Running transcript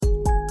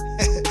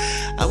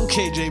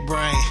KJ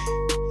Bryant,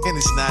 and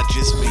it's not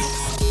just me.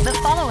 The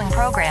following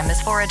program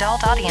is for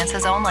adult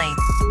audiences only.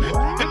 This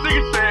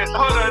nigga said,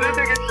 hold on, this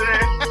nigga said.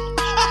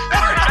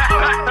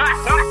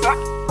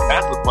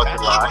 That's a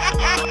fucking lie.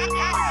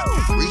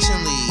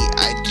 Recently,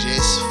 I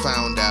just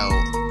found out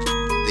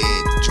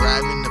that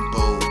driving the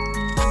boat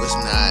was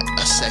not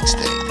a sex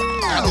thing.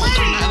 I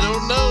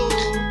don't know.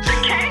 The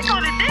cake or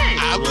the dick?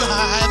 I'm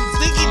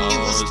thinking he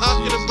was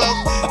talking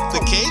about the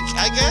cake,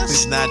 I guess.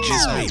 It's not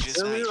just me.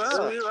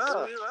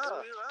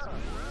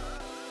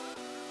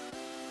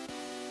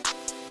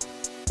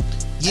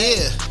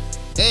 Yeah.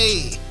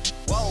 Hey.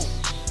 Whoa.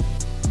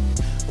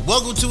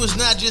 Welcome to It's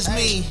Not Just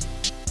Me.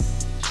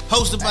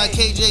 Hosted by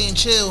KJ and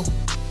Chill.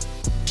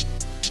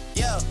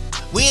 Yeah.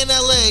 We in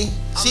LA.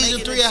 Season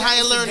 3 of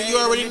Higher Learning, you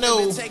already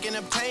know. Taking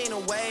the pain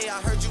away.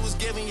 I heard you was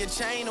giving your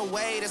chain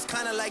away. That's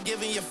kind of like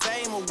giving your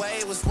fame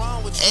away. What's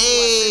wrong with you?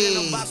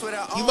 Hey,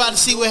 you about to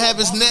see what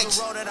happens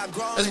next.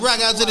 Let's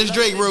rock out to this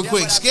Drake real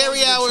quick.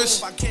 Scary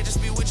Hours. I can't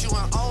just be with you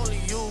and only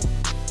you.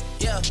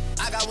 Yeah,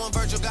 I got one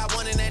Virgil, got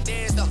one in that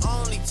day. It's the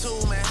only two,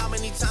 man. How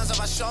many times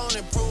have I shown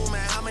and proved,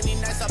 man? How many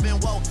nights I've been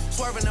woke,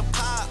 swerving the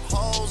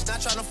potholes,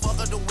 not trying to fuck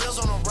up the wheels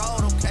on the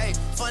road, okay?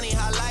 Funny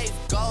how life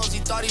goes.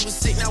 He thought he was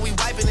sick, now we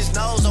wiping his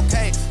nose,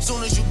 okay?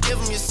 Soon as you give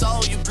him your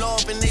soul, you blow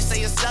up and they say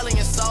you're selling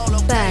your soul,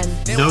 okay?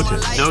 They want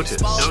my life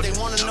exposed, they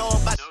want to know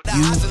about the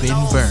highs You've and been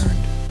lows. burned.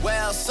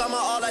 Well, summer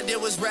all I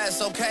did was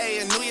rest, okay?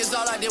 And New Year's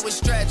all I did was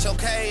stretch,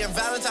 okay? And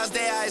Valentine's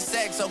Day I had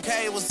sex,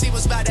 okay? We'll see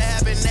what's about to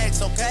happen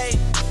next, okay?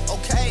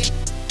 Okay,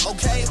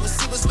 okay, we'll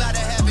see what's about to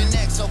happen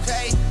next,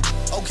 okay?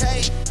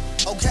 Okay,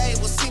 okay,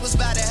 we'll see what's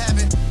about to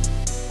happen.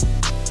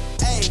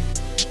 Hey,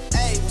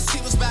 hey, we'll see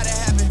what's about to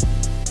happen.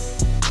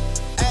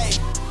 Hey,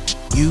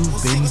 You've we'll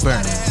see been what's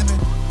about to burned.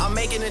 happen. I'm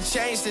making a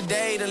change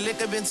today. The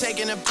liquor been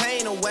taking the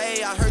pain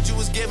away. I heard you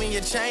was giving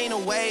your chain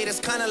away.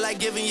 That's kind of like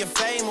giving your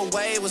fame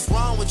away. What's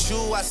wrong with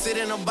you? I sit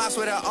in a box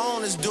where the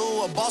owners do.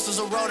 A boss is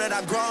a road that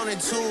I've grown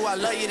into. I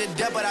love you to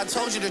death, but I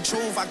told you the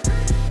truth.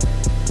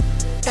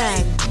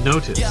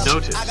 Noted. I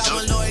got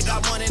one lawyer,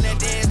 got one in that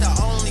day. It's the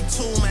only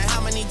two, man.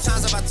 How many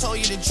times have I told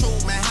you the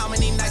truth, man? How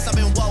many nights I've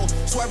been woke,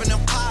 swerving the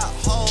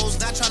potholes,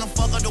 not trying to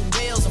fuck up the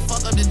wheels or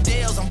fuck up the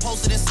deals. I'm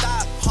posted in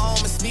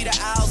Stockholm. It's me, the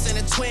Owls, and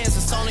the twins.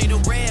 It's only the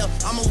real.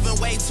 I'm moving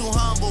way too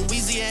humble.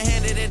 Weezy and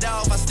handed it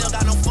off. I still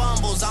got no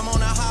fumbles. I'm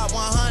on a hot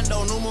 100,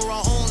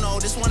 numero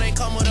uno. This one ain't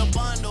come with a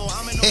bundle.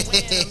 I'm in the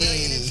wind, a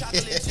million in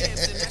chocolate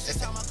chips, and that's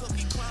just how my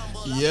cookie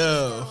crumble.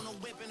 Yo.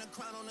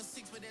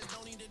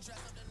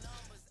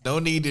 No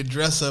need to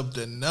dress up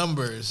the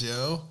numbers,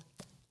 yo.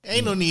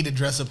 Ain't no need to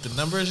dress up the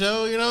numbers,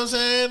 yo. You know what I'm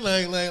saying?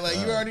 Like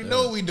you already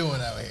know what we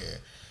doing out here.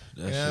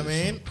 You know what I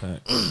mean?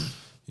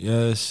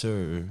 Yes,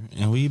 sir.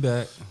 And we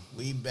back.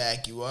 We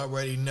back. You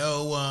already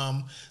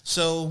know.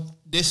 So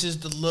this is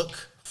the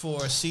look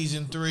for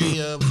season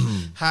 3 of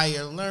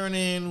Higher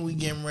Learning. We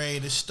getting ready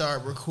to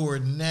start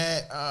recording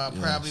that.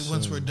 Probably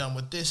once we're done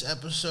with this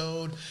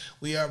episode.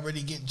 We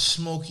already getting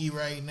smoky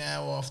right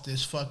now off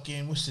this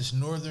fucking, what's this,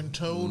 Northern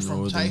Toad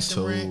from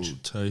Tyson Ranch?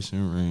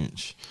 Tyson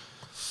Ranch.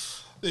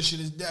 This shit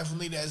is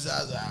definitely that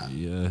Zaza.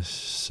 Yes,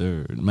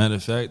 sir. Matter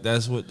of fact,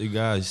 that's what the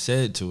guy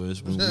said to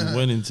us when we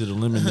went into the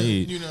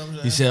lemonade. You know what I'm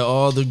saying? He said,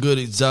 all the good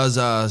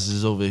Zazas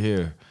is over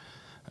here.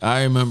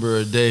 I remember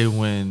a day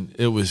when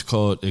it was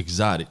called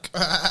exotic.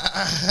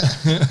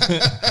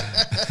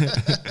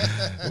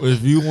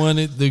 If you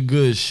wanted the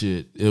good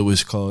shit, it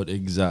was called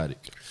exotic.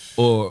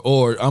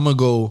 Or I'm going to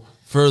go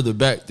further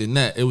back than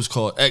that. It was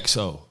called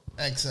XO.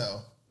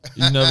 XO.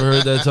 You never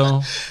heard that,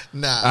 Tom?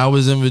 Nah. I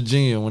was in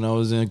Virginia when I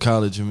was in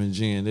college in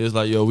Virginia. They was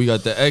like, yo, we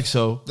got the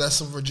XO. That's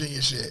some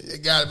Virginia shit.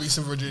 It gotta be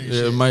some Virginia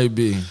Yeah, shit. it might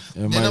be.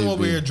 Then I'm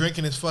over here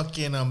drinking this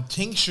fucking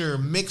tincture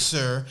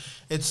mixer.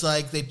 It's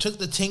like they took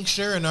the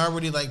tincture and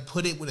already like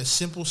put it with a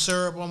simple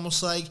syrup,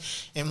 almost like,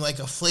 and like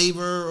a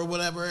flavor or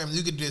whatever, and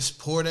you could just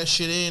pour that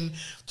shit in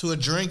to a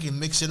drink and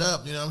mix it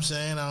up. You know what I'm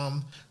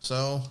saying?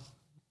 So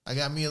I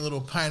got me a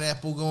little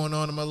pineapple going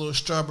on in my little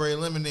strawberry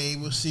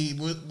lemonade. We'll see.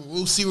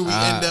 We'll see where we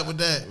end up with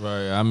that.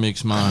 Right. I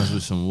mix mine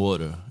with some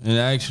water, and it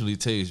actually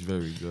tastes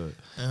very good.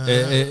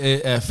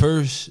 At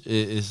first,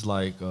 it's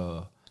like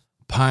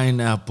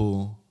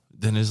pineapple.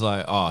 Then it's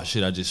like, oh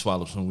shit! I just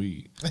swallowed some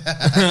weed.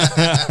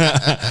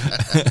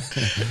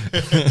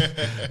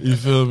 You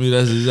feel me?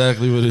 That's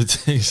exactly what it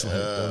tastes like.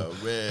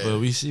 Man. But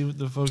we see what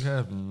the fuck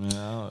happened,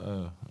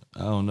 man. I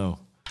don't know.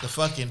 The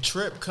fucking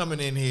trip coming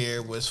in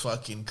here was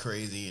fucking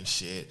crazy and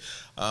shit.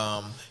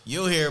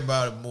 You'll hear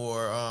about it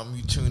more.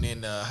 You tune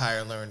in to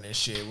Higher Learning and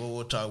shit.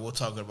 We'll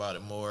talk about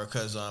it more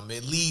because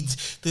it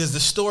leads, because the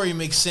story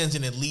makes sense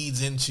and it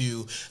leads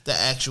into the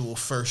actual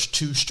first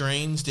 2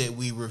 strains that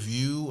we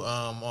review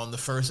on the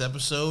first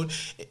episode.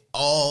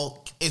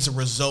 It's a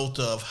result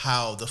of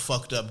how the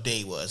fucked up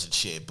day was and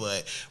shit.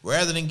 But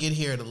rather than get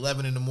here at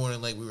 11 in the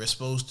morning like we were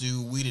supposed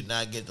to, we did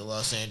not get to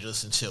Los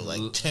Angeles until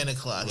like 10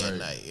 o'clock at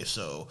night.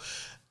 So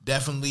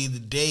definitely the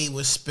day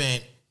was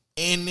spent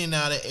in and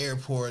out of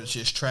airports,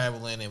 just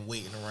traveling and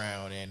waiting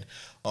around and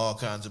all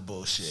kinds of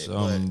bullshit.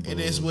 But it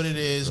is what it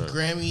is. Right.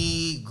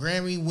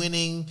 Grammy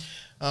winning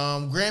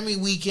Grammy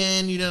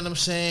weekend, you know what I'm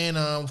saying?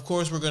 Of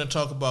course, we're going to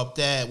talk about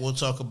that. We'll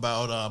talk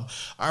about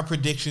our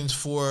predictions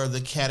for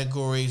the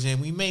categories, and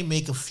we may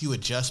make a few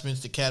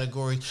adjustments to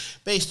categories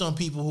based on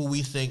people who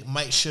we think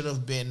should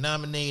have been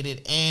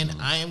nominated. And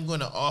I am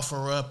going to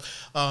offer up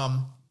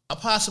a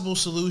possible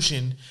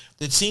solution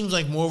that seems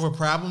like more of a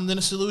problem than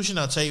a solution.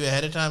 I'll tell you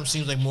ahead of time, it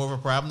seems like more of a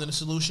problem than a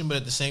solution, but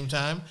at the same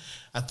time,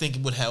 I think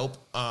it would help.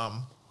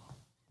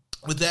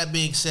 With that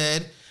being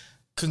said,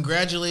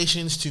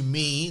 congratulations to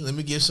me. Let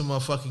me give some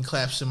motherfucking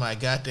claps to my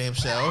goddamn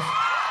self.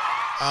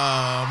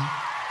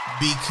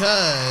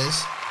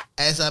 Because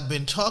as I've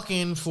been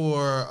talking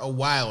for a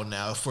while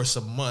now, for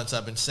some months,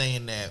 I've been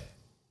saying that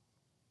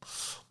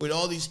with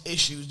all these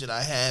issues that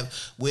I have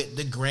with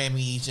the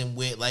Grammys and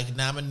with like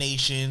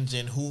nominations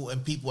and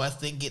people I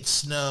think get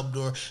snubbed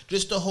or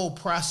just the whole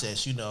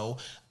process, you know,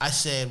 I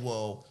said,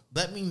 well,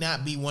 let me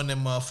not be one of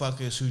them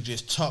motherfuckers who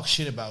just talk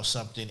shit about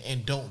something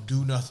and don't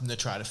do nothing to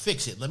try to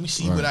fix it. Let me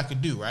see what I can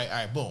do, right? All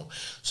right, boom.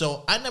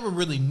 So I never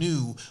really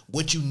knew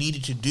what you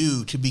needed to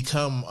do to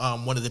become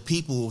one of the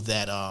people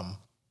that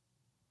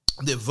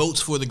votes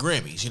for the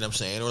Grammys, you know what I'm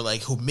saying? Or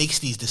like who makes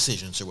these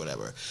decisions or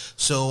whatever.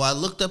 So I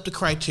looked up the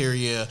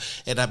criteria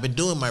and I've been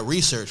doing my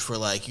research for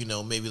like, you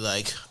know, maybe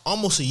like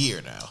almost a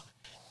year now.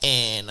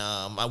 And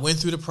I went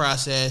through the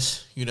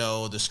process, you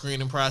know, the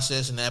screening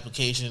process and the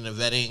application and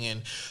the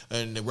vetting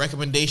and the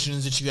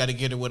recommendations that you got to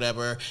get or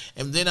whatever.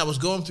 And then I was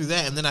going through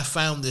that, and then I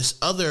found this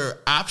other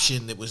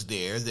option that was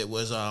there that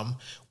was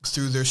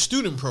through their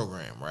student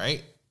program,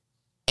 right?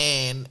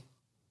 And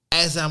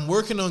as I'm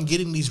working on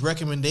getting these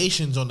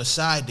recommendations on the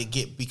side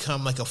to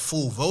become like a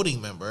full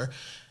voting member,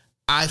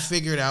 I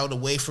figured out a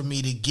way for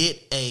me to get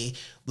a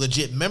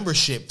legit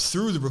membership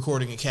through the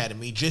Recording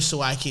Academy just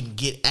so I can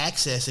get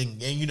access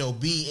and you know,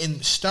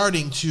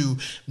 starting to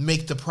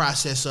make the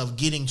process of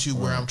getting to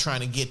where I'm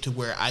trying to get to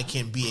where I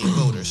can be a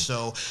voter.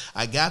 So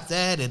I got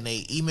that and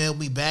they emailed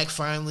me back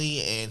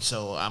finally. And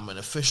so I'm an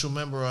official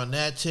member on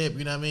that tip,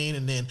 you know what I mean?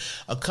 And then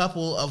a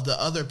couple of the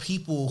other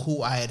people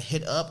who I had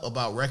hit up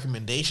about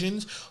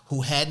recommendations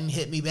who hadn't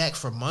hit me back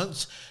for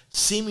months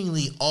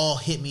seemingly all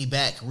hit me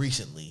back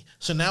recently.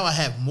 So now I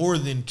have more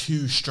than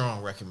 2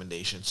 strong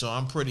recommendations. So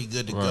I'm pretty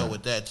good to go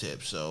with that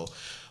tip. So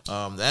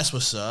that's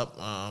what's up.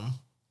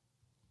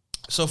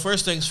 So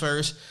first things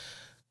first,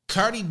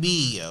 Cardi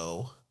B,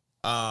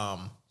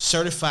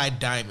 Certified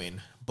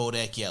Diamond,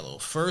 Bodak Yellow.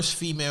 First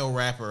female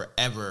rapper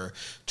ever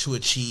to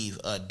achieve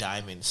a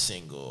diamond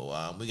single.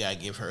 We got to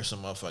give her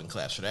some motherfucking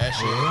claps for that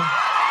shit.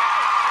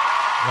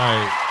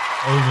 Right.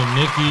 Over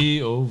Nicki,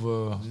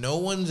 over... No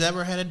one's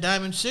ever had a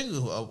diamond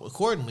single.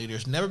 Accordingly,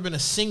 there's never been a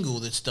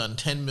single that's done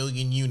 10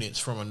 million units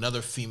from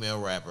another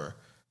female rapper.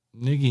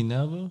 Nicki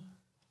never?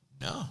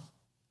 No.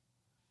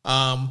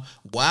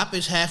 WAP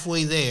is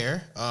halfway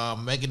there.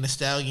 Megan Thee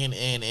Stallion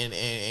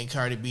and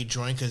Cardi B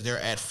joined because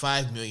they're at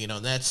 5 million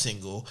on that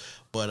single.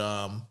 But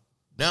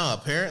no,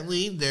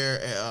 apparently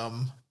they're...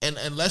 and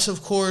unless,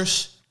 of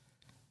course...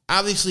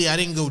 Obviously, I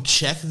didn't go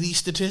check these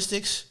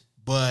statistics,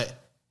 but...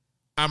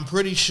 I'm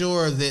pretty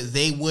sure that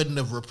they wouldn't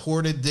have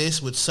reported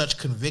this with such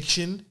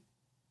conviction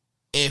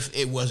if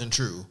it wasn't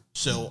true.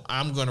 So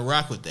I'm going to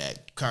rock with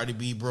that. Cardi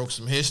B broke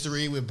some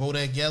history with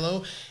Bodak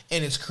Yellow.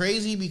 And it's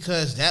crazy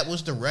because that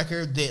was the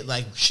record that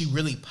like she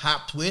really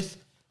popped with.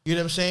 You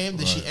know what I'm saying?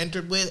 That she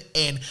entered with.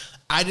 And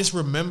I just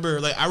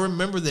remember, I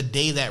remember the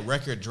day that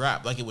record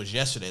dropped, like it was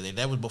yesterday.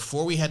 That was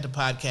before we had the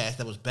podcast.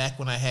 That was back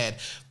when I had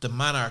the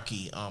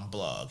Monarchy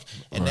blog.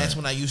 And that's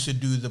when I used to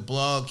do the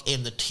blog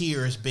and the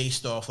tiers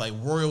based off like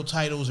royal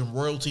titles and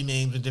royalty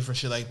names and different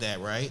shit like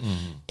that, right?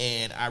 Mm-hmm.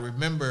 And I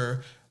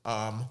remember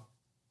I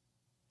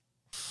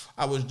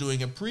was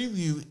doing a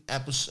preview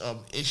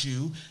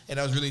issue, and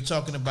I was really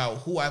talking about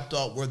who I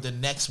thought were the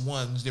next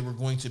ones that were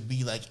going to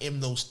be like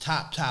in those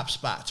top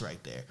spots right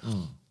there.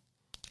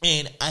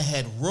 And I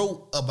had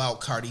wrote about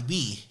Cardi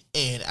B,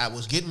 and I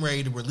was getting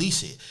ready to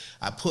release it.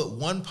 I put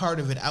one part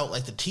of it out,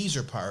 like the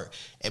teaser part,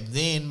 and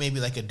then maybe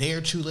like a day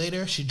or two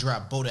later, she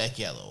dropped Bodak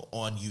Yellow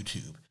on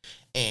YouTube.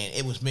 And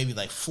it was maybe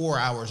like 4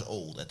 hours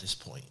old at this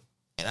point.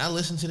 And I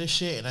listened to this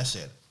shit, and I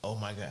said, oh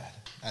my God.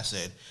 I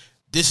said,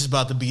 this is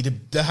about to be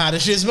the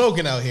hottest shit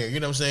smoking out here.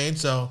 You know what I'm saying?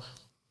 So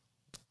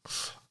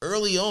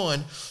early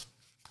on,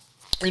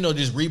 you know,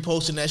 just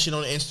reposting that shit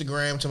on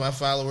Instagram to my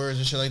followers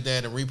and shit like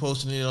that, and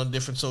reposting it on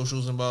different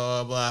socials and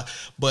blah, blah, blah.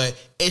 But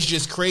it's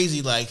just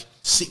crazy, like,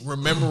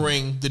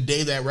 remembering the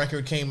day that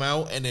record came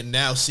out and then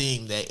now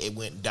seeing that it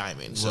went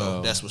diamond.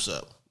 So that's what's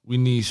up. We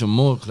need some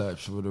more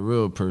claps for the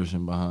real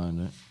person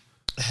behind it.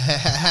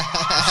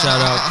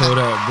 Shout out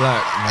Kodak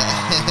Black,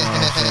 man. You know what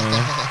I'm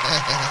saying?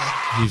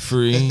 He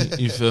free,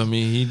 you feel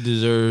me?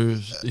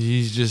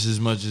 He's just as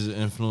much as an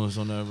influence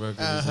on that record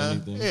as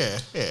anything. Yeah.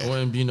 It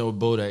wouldn't be no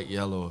Bodak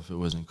Yellow if it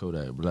wasn't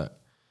Kodak Black.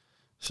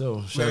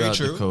 So shout out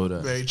to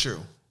Kodak. Very true.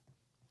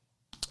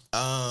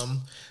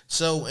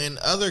 So in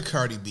other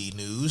Cardi B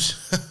news,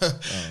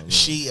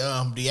 she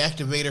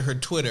deactivated her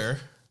Twitter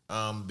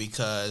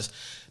because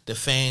the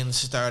fans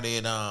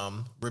started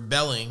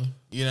rebelling,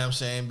 you know what I'm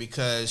saying,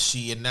 because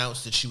she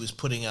announced that she was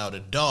putting out a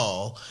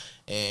doll,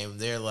 and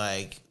they're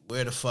like,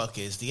 where the fuck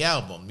is the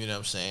album? You know what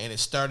I'm saying?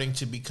 It's starting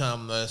to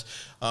become a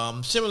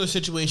similar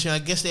situation. I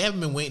guess they haven't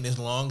been waiting as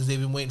long as they've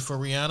been waiting for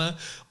Rihanna,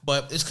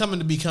 but it's coming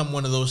to become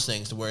one of those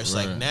things to where it's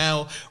like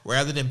now,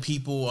 rather than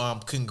people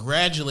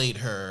congratulate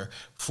her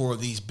for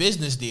these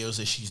business deals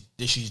that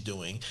she's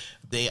doing,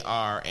 they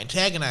are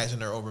antagonizing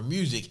her over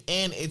music.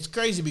 And it's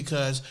crazy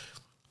because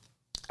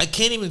I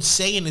can't even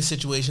say in this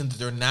situation that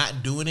they're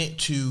not doing it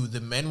to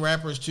the men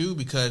rappers too,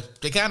 because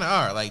they kind of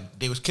are. Like,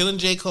 they was killing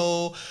J.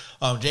 Cole.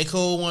 J.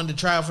 Cole wanted to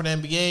try out for the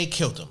NBA,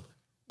 killed him.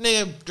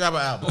 Nigga, drop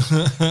an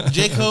album.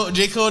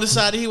 J. Cole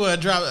decided he wanted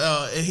to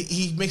drop.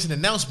 He makes an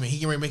announcement. He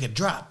can make a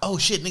drop. Oh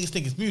shit, niggas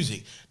think it's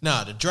music.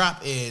 Nah, the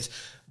drop is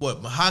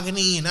what,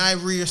 Mahogany and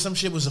Ivory or some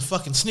shit was a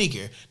fucking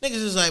sneaker.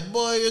 Niggas is like,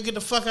 boy, you get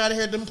the fuck out of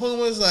here, them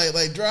Pumas.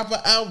 Like drop an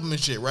album and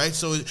shit, right?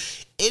 So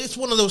it's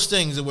one of those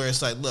things where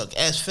it's like, look,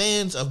 as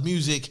fans of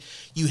music,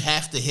 you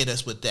have to hit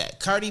us with that.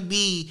 Cardi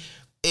B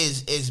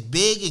is as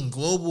big and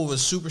global of a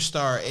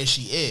superstar as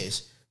she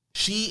is.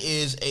 She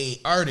is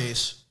a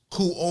artist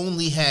who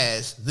only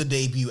has the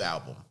debut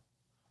album.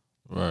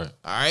 Right.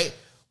 All right?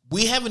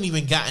 We haven't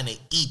even gotten an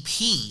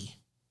EP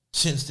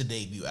since the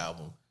debut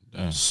album.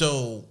 Damn.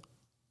 So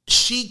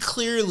she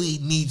clearly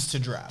needs to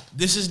drop.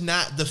 This is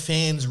not the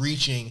fans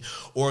reaching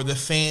or the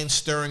fans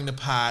stirring the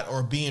pot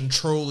or being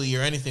trolly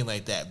or anything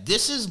like that.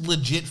 This is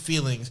legit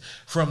feelings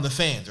from the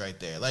fans right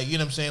there. Like, you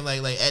know what I'm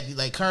saying?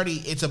 Like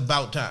Cardi, it's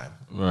about time.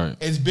 Right.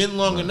 It's been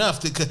long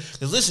enough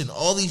because listen,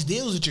 all these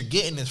deals that you're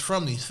getting is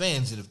from these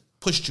fans that have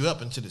pushed you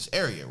up into this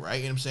area, right?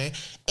 You know what I'm saying?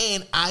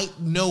 And I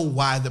know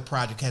why the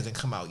project hasn't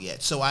come out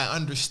yet. So I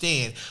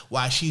understand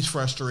why she's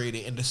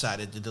frustrated and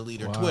decided to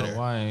delete her Twitter.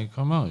 Why it ain't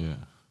come out yet?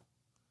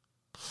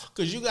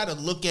 Because you got to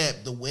look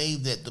at the way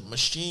that the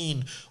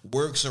machine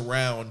works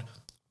around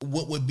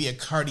what would be a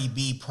Cardi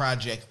B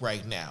project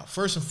right now.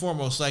 First and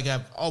foremost, like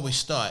I've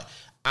always thought,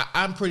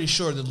 I'm pretty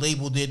sure the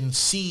label didn't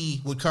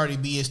see what Cardi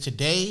B is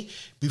today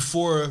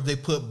before they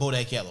put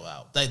Bodak Yellow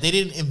out. Like, they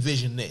didn't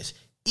envision this.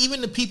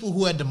 Even the people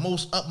who had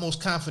the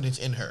utmost confidence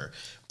in her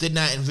did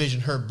not envision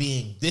her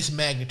being this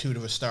magnitude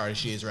of a star that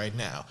she is right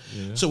now.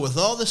 Yeah. So with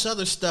all this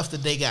other stuff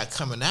that they got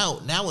coming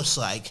out, now it's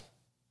like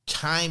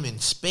time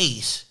and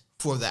space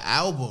for the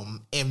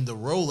album and the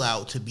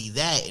rollout to be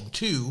that. And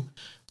two,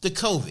 the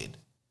COVID.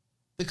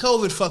 The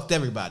COVID fucked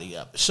everybody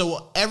up.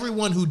 So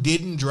everyone who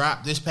didn't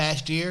drop this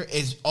past year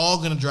is all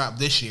going to drop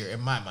this year in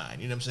my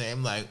mind. You know what I'm saying?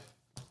 I'm like,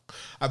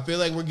 I feel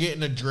like we're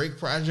getting a Drake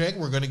project.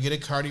 We're going to get a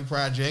Cardi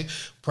project.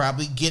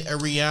 Probably get a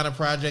Rihanna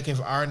project if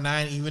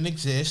R9 even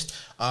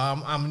exists.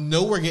 I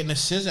know we're getting a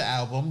SZA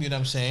album. You know what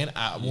I'm saying?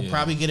 We'll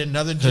probably get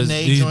another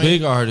Janae these joint.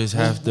 big artists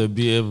have to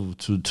be able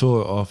to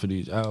tour off of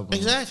these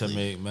albums to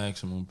make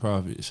maximum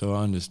profit. So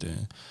I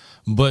understand.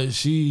 But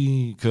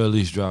she could at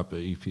least drop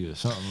an EP or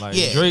something. Like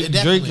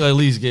Drake at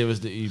least gave us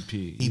the EP.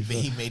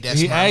 He made that.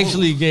 He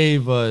actually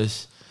gave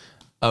us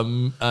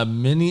a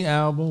mini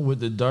album with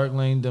the Dark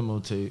Lane demo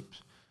tapes.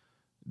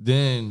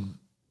 Then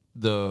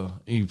the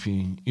EP,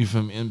 you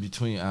from in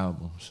between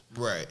albums.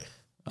 Right.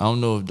 I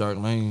don't know if Dark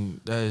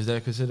Lane, is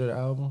that considered an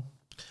album?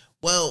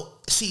 Well,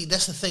 see,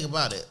 that's the thing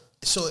about it.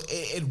 So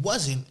it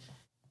wasn't,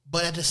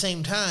 but at the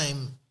same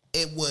time,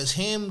 it was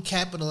him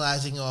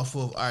capitalizing off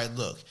of, all right,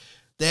 look,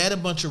 they had a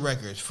bunch of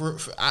records.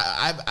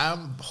 I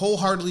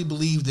wholeheartedly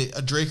believe that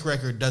a Drake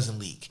record doesn't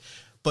leak.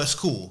 But it's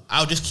cool.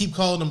 I'll just keep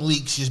calling them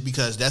leaks just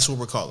because that's what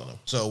we're calling them.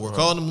 So we're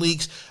calling them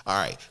leaks.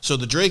 All right. So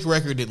the Drake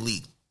record that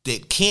leaked,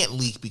 that can't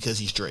leak because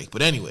he's Drake.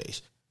 But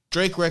anyways,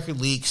 Drake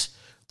record leaks.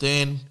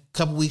 Then a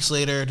couple weeks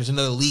later, there's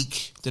another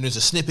leak. Then there's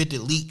a snippet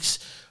that leaks.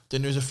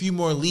 Then there's a few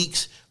more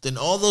leaks. Then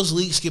all those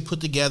leaks get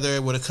put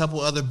together with a couple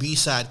other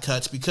B-side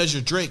cuts. Because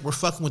you're Drake, we're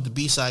fucking with the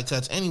B-side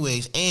cuts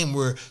anyways. And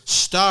we're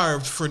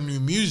starved for new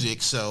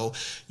music. So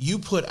you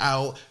put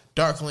out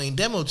Dark Lane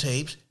demo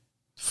tapes.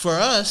 For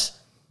us,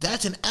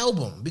 that's an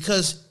album.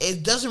 Because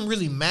it doesn't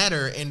really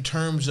matter in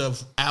terms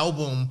of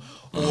album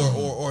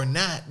or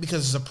not,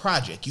 because it's a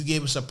project. You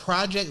gave us a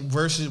project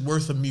versus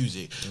worth of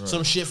music. Right.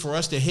 Some shit for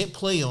us to hit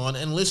play on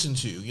and listen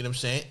to, you know what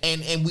I'm saying?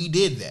 And we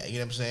did that, you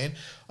know what I'm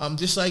saying?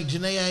 Just like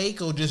Janae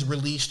Aiko just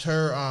released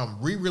her,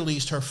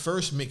 re-released her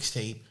first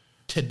mixtape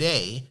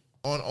today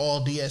on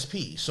all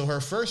DSP. So her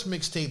first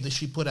mixtape that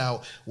she put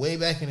out way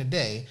back in the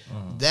day,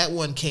 that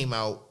one came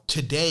out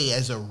today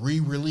as a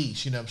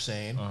re-release, you know what I'm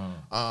saying?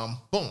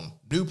 Boom,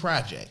 new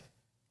project.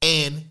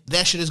 And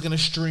that shit is going to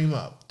stream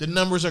up. The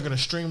numbers are going to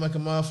stream like a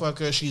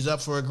motherfucker. She's up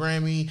for a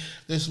Grammy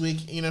this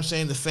week. You know what I'm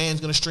saying? The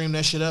fans going to stream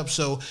that shit up.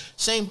 So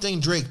same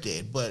thing Drake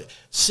did. But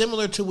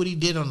similar to what he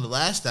did on the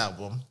last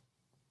album,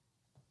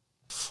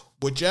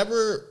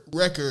 whichever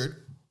record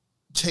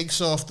takes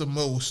off the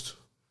most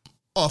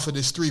off of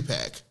this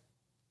 3-pack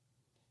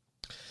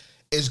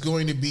is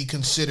going to be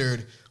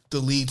considered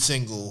the lead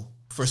single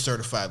for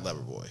Certified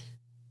Lover Boy.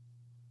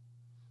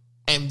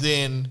 And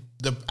then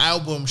the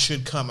album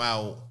should come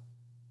out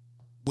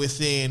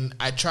within,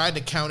 I tried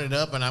to count it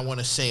up, and I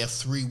want to say a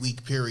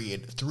 3-week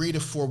period, 3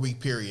 to 4 week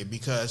period,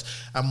 because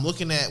I'm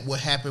looking at what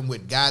happened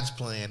with God's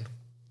Plan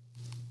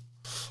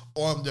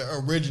on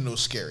the original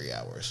Scary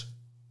Hours.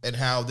 and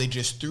how they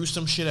just threw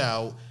some shit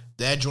out.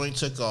 That joint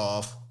took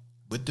off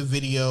with the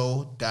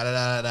video,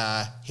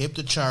 hit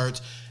the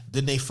charts.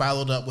 Then they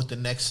followed up with the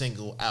next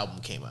single. Album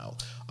came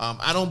out.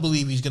 I don't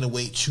believe he's going to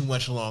wait too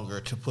much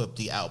longer to put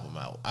the album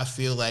out. I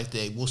feel like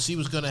we'll see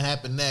what's going to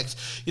happen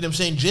next. You know what I'm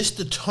saying? Just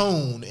the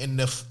tone and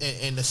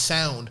the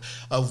sound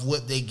of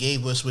what they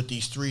gave us with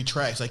these 3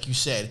 tracks, like you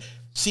said,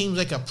 seems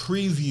like a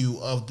preview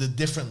of the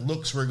different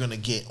looks we're going to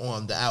get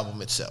on the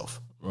album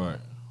itself. Right.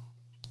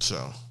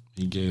 So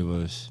he gave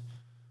us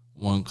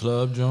 1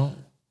 club joint,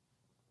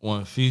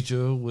 1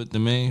 feature with the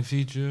main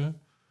feature,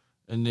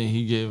 and then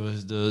he gave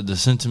us the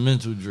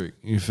sentimental Drake.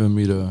 You feel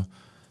me? The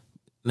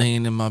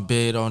laying in my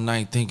bed all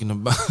night thinking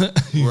about it.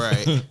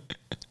 Right.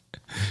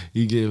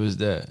 He gave us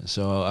that.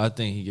 So I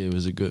think he gave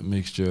us a good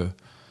mixture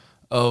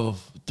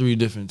of 3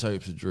 different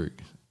types of Drake.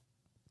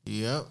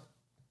 Yep.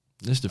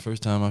 This is the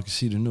first time I can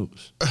see the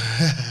news.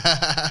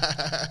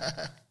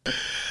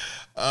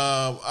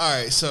 All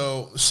right,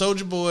 so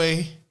Soulja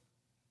Boy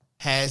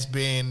has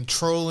been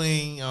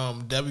trolling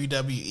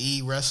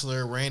WWE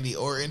wrestler Randy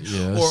Orton,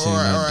 Yeah,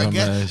 I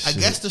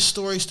guess the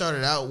story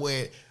started out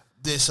with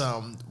this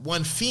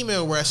one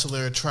female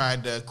wrestler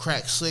tried to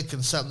crack Slick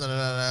and something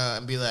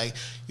and be like,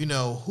 you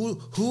know,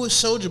 who is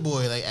Soulja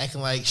Boy, like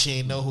acting like she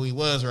didn't know who he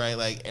was, right?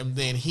 Like, and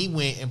then he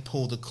went and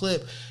pulled a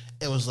clip.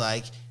 It was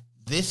like,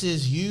 this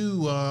is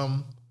you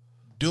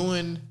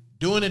doing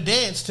a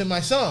dance to my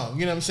song,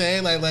 you know what I'm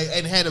saying? Like,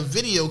 and had a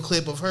video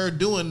clip of her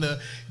doing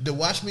the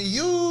Watch Me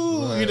You,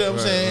 right, you know what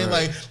I'm saying?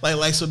 Right.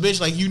 Like, so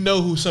bitch, like, you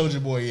know who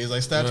Soulja Boy is.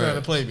 Like, stop trying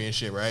to play me and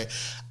shit, right?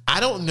 I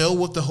don't know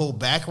what the whole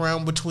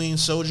background between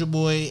Soulja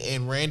Boy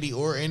and Randy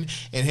Orton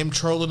and him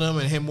trolling him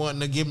and him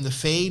wanting to give him the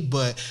fade,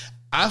 but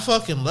I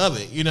fucking love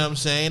it, you know what I'm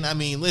saying? I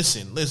mean,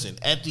 listen,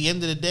 at the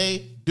end of the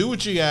day, do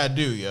what you gotta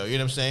do, yo, you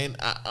know what I'm saying?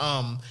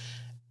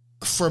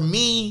 For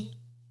me,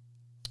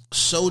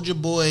 Soulja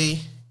Boy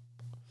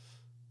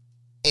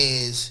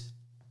is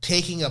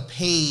taking a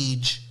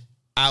page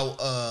out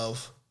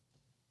of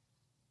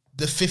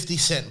the 50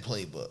 Cent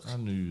playbook. I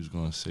knew you was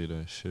going to say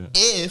that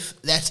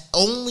shit.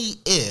 Only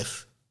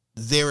if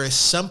there is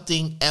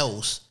something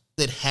else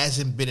that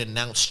hasn't been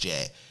announced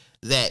yet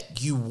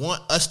that you want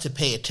us to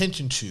pay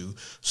attention to,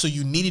 so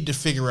you needed to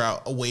figure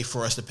out a way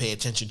for us to pay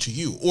attention to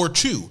you. Or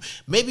 2,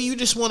 maybe you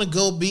just want to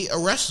go be a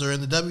wrestler in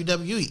the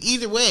WWE.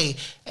 Either way,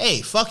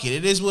 hey, fuck it.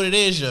 It is what it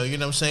is, yo. You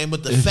know what I'm saying?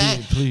 But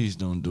please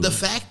don't do the it.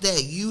 fact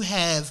that you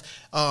have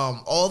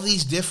all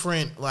these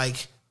different,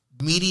 like,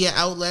 media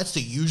outlets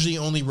that usually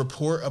only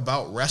report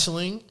about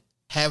wrestling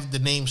have the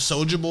name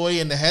Soulja Boy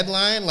in the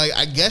headline, like,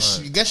 I guess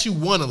you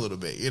won a little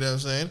bit, you know what I'm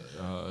saying?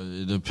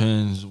 It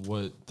depends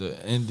what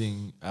the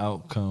ending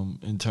outcome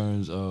in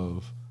terms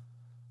of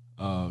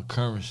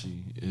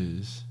currency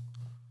is.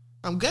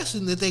 I'm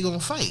guessing that they're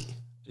gonna fight.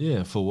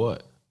 Yeah, for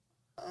what?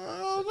 I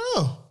don't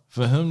know.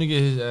 For him to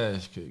get his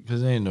ass kicked,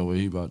 because there ain't no way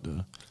he about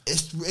to.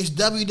 It's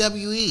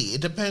WWE.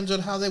 It depends on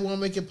how they want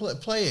to make it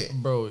play it.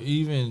 Bro,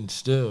 even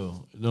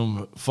still,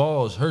 them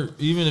falls hurt.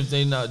 Even if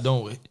they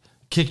don't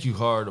kick you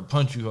hard or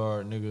punch you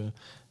hard, nigga,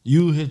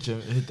 you hit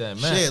that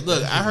match. Shit,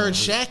 look, I heard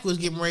Shaq was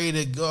getting ready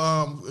to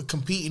go,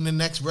 compete in the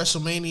next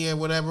WrestleMania or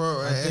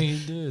whatever. I think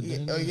he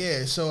did. Oh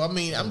yeah. So I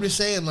mean, I'm just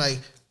saying, like,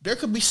 there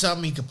could be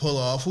something he could pull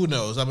off. Who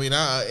knows? I mean,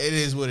 it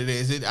is what it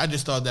is. I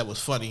just thought that was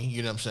funny.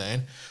 You know what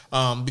I'm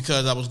saying?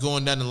 Because I was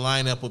going down the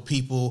lineup with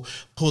people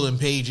pulling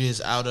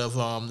pages out of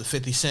the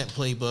 50 Cent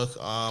playbook,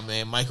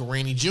 and Michael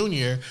Rainey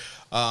Jr.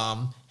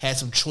 Had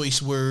some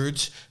choice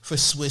words for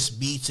Swiss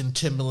Beats and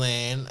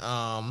Timbaland,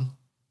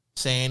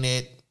 saying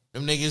that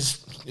them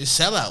niggas is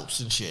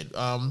sellouts and shit.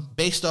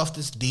 Based off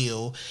this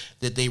deal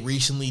that they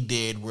recently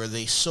did where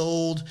they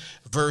sold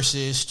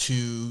Versus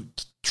to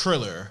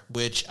Triller,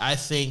 which I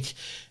think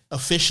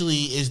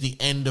officially is the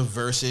end of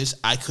Versus.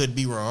 I could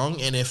be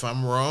wrong, and if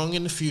I'm wrong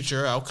in the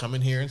future, I'll come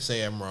in here and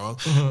say I'm wrong.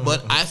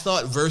 But I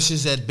thought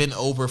Versus had been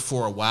over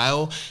for a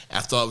while. I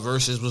thought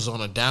Versus was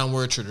on a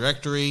downward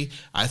trajectory.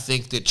 I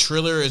think that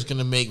Triller is going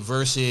to make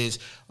Versus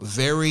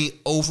very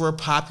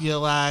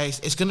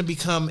over-popularized. It's going to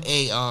become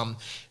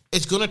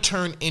it's going to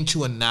turn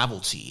into a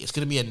novelty. It's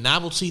going to be a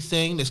novelty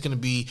thing that's going to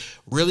be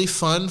really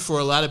fun for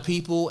a lot of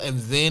people, and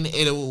then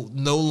it'll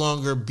no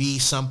longer be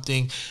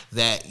something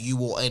that you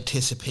will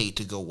anticipate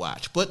to go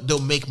watch. But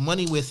they'll make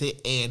money with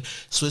it, and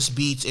Swiss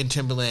Beats and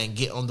Timbaland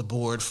get on the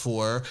board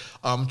for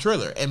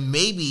Triller. And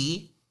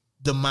maybe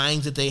the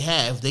minds that they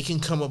have, they can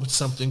come up with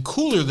something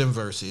cooler than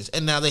Versus,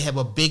 and now they have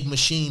a big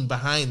machine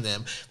behind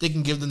them. They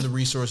can give them the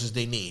resources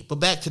they need. But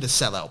back to the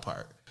sellout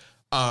part.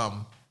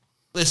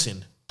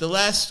 Listen, the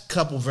last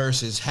couple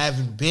Verses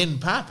haven't been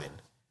popping.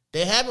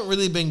 They haven't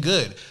really been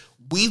good.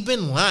 We've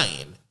been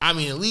lying. I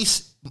mean, at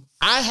least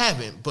I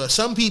haven't, but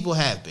some people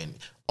have been.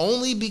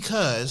 Only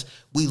because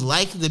we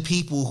like the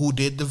people who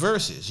did the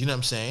Verses. You know what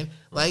I'm saying?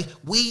 Like,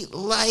 we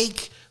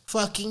like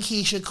fucking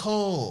Keisha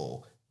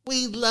Cole.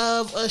 We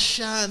love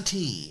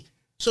Ashanti.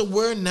 So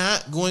we're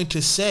not going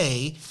to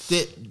say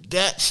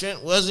that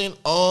shit wasn't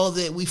all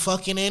that we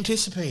fucking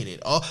anticipated.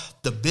 All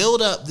the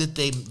build up that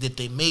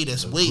they made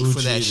us wait Gucci for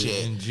that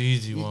shit. And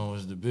Jeezy one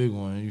was the big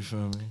one. You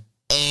feel me?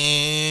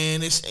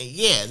 And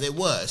it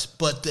was.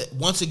 But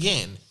once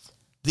again,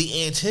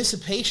 the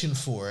anticipation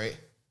for it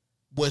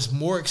was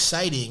more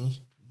exciting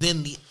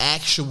than the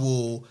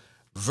actual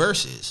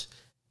verses.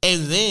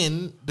 And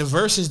then the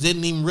verses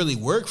didn't even really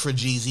work for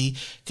Jeezy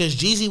because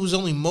Jeezy was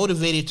only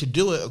motivated to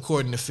do it,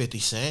 according to 50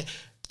 Cent,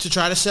 to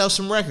try to sell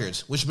some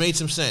records, which made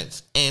some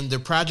sense. And the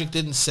project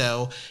didn't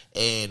sell,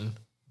 and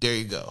there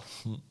you go.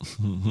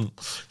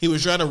 He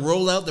was trying to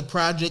roll out the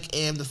project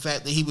and the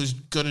fact that he was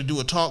going to do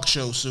a talk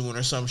show soon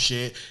or some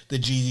shit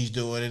that Jeezy's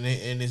doing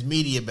in his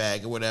media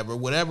bag or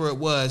whatever it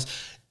was.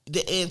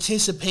 The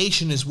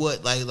anticipation is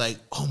what like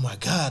oh my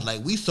God,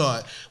 like we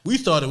thought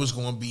it was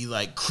going to be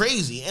like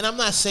crazy. And I'm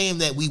not saying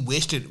that we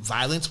wished that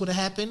violence would have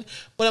happened,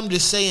 but I'm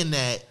just saying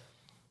that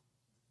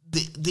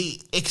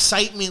the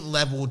excitement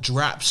level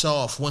drops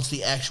off once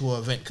the actual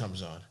event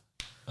comes on.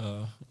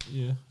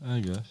 Yeah, I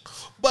guess.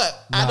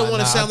 But I don't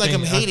want to sound like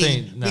I'm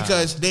hating nah.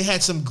 because they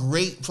had some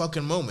great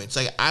fucking moments.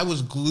 Like I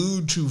was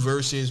glued to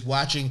verses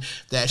watching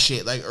that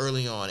shit like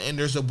early on, and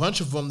there's a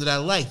bunch of them that I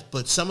liked.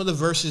 But some of the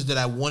verses that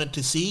I wanted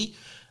to see,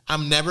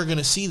 I'm never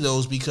gonna see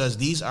those because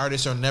these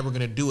artists are never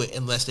gonna do it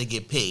unless they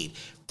get paid.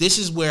 This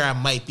is where I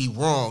might be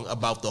wrong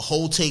about the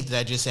whole take that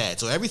I just had.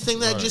 So everything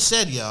that I just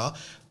said, y'all,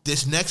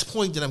 this next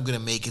point that I'm gonna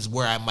make is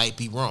where I might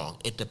be wrong.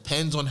 It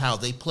depends on how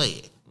they play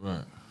it.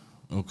 Right.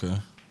 Okay.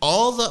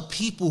 All the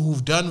people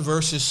who've done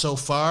verses so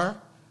far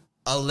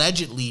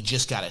allegedly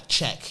just got a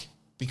check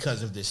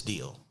because of this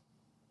deal.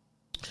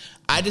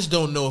 I just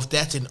don't know if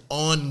that's an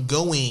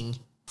ongoing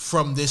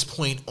from this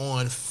point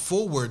on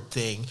forward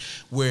thing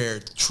where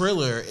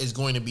Triller is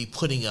going to be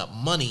putting up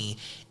money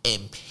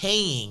and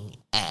paying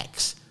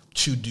acts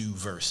to do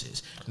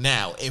verses.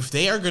 Now, if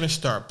they are going to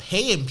start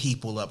paying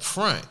people up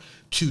front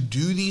to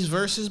do these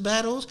versus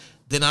battles,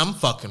 then I'm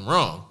fucking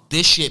wrong.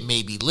 This shit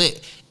may be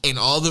lit. And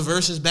all the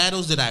versus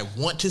battles that I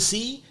want to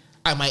see,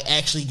 I might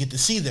actually get to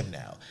see them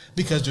now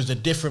because there's a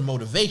different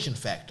motivation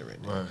factor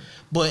in it. Right.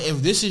 But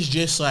if this is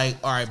just like,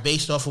 all right,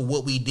 based off of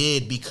what we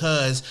did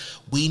because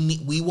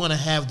we want to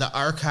have the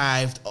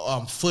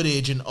archived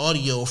footage and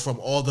audio from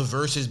all the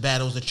versus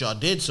battles that y'all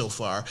did so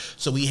far,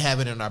 so we have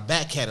it in our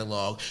back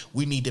catalog,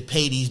 we need to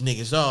pay these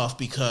niggas off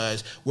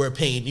because we're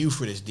paying you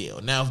for this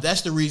deal. Now, if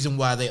that's the reason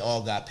why they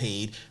all got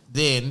paid,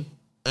 then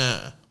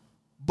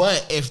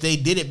But if they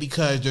did it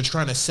because they're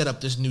trying to set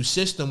up this new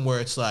system where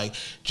it's like,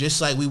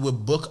 just like we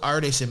would book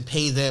artists and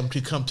pay them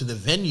to come to the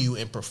venue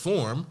and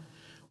perform,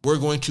 we're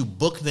going to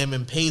book them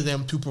and pay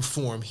them to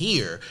perform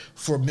here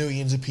for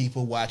millions of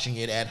people watching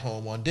it at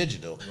home on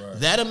digital. Right.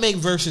 That'll make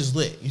verses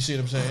lit. You see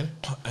what I'm saying?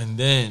 And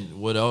then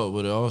what it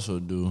also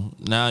do,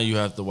 now you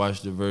have to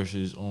watch the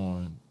verses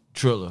on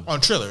Triller. On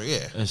Triller,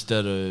 yeah.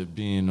 Instead of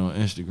being on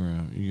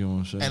Instagram. You know what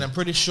I'm saying? And I'm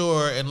pretty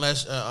sure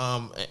unless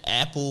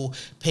Apple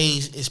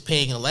is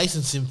paying a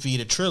licensing fee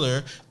to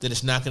Triller, that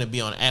it's not going to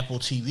be on Apple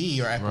TV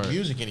or Apple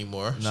Music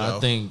anymore. No, so. I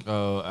think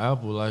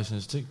Apple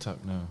licensed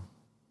TikTok now.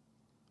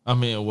 I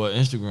mean,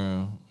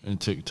 Instagram and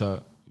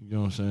TikTok. You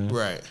know what I'm saying?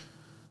 Right.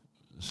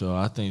 So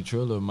I think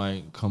Triller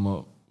might come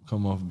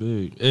off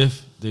big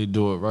if they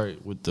do it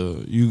right with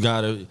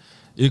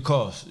it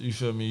costs. You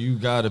feel me? You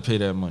gotta pay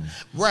that money.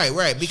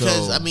 Right.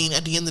 Because I mean,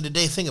 at the end of the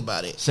day, think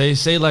about it.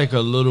 Say like a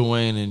Lil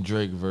Wayne and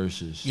Drake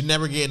versus. You're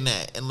never getting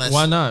that unless.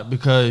 Why not?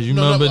 Because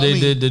remember they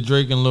did the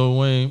Drake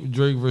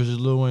versus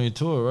Lil Wayne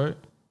tour, right?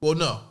 Well,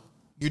 no.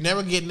 You're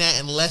never getting that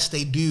unless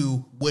they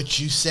do what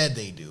you said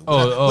they do.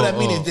 What I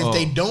mean is if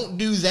they don't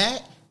do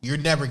that, you're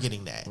never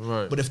getting that.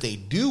 Right. But if they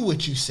do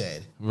what you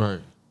said, right,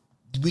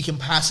 we can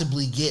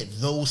possibly get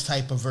those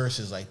type of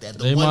verses like that.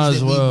 The ones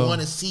that we want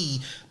to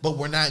see, but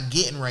we're not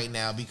getting right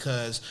now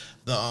because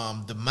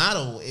the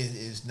model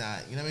is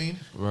not. You know what I mean?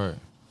 Right.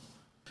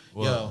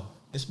 Well, yo,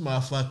 it's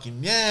motherfucking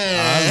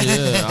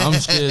yeah. I'm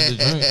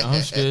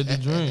scared to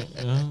drink.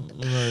 You know?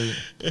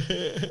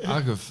 Like,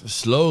 I could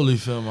slowly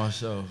feel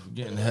myself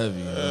getting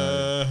heavy.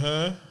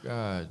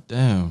 God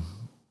damn.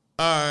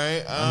 All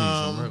right.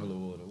 I need some regular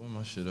water. Where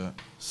my shit at?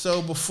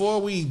 So before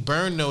we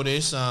burn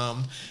notice,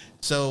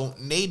 so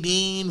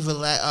Nadine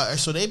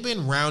so they've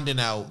been rounding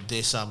out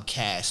this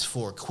cast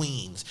for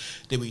Queens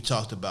that we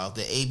talked about,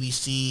 the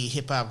ABC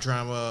hip hop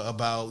drama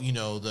about,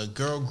 the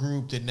girl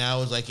group that now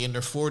is like in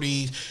their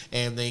 40s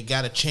and they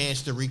got a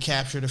chance to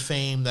recapture the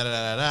fame,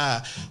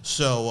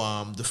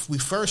 So we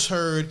first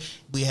heard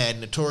we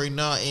had Naturi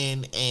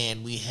Naughton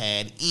and we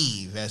had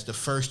Eve as the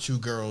first two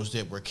girls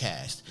that were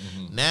cast.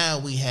 Mm-hmm. Now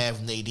we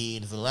have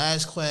Nadine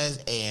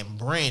Velasquez and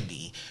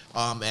Brandy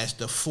as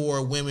the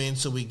four women.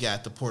 So we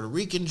got the Puerto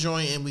Rican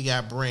joint and we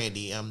got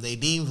Brandy.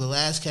 Nadine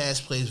Velasquez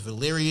plays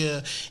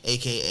Valeria,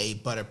 a.k.a.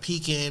 Butter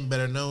Pecan,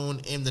 better known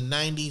in the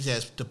 90s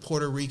as the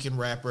Puerto Rican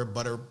rapper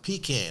Butter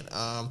Pecan.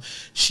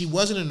 She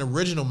wasn't an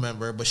original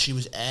member, but she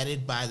was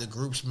added by the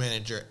group's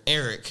manager,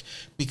 Eric,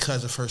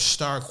 because of her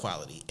star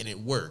quality, and it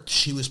worked.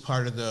 She was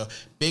part of the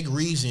big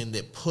reason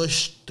that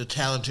pushed the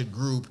talented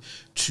group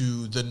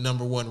to the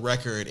 #1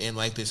 record in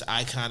like this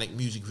iconic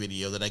music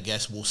video that I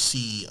guess we'll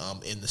see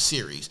in the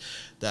series.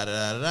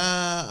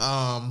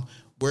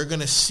 We're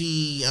gonna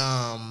see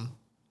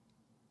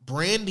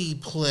Brandy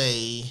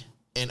play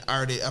an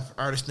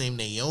artist named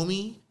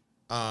Naomi.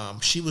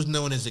 She was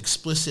known as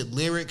Explicit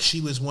Lyric.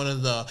 She was one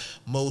of the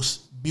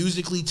most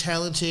musically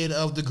talented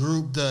of the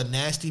group, the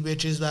Nasty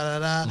Bitches,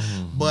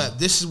 But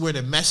this is where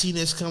the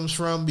messiness comes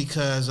from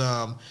because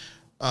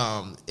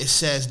it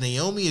says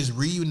Naomi is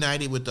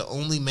reunited with the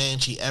only man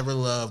she ever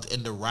loved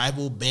and the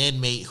rival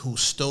bandmate who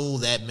stole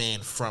that man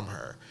from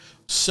her.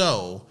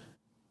 So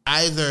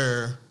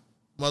either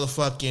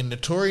motherfucking the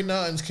Tory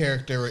Notton's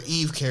character or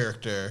Eve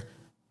character,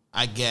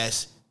 I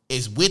guess,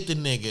 is with the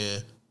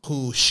nigga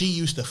who she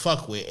used to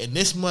fuck with. And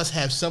this must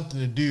have something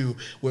to do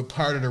with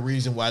part of the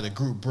reason why the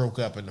group broke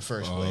up in the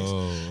first place.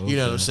 Okay. You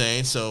know what I'm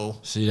saying? So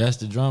see, that's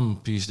the drama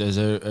piece that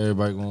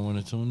everybody gonna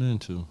want to tune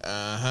into.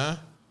 All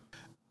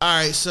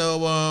right,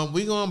 so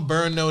we gonna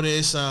burn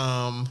notice.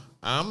 I'm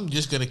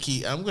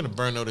gonna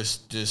burn notice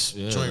this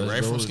joint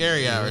right from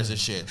Scary Hours and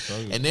shit.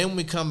 And then when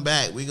we come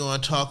back, we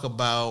gonna talk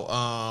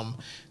about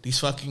these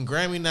fucking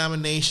Grammy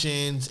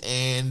nominations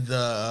and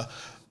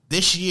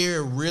this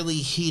year really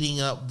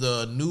heating up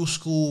the new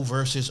school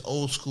versus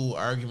old school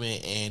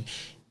argument. And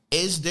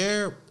is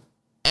there,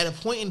 at a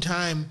point in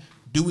time,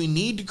 do we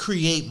need to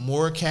create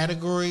more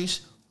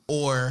categories,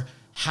 or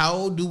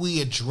how do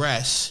we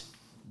address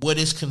what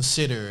is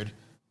considered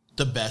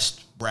the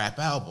best rap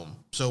album?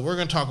 So we're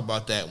going to talk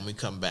about that when we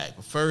come back.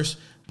 But first,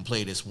 I'm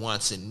play this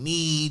Wants and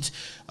Needs,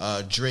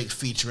 Drake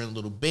featuring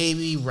Lil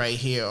Baby right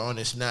here on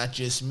It's Not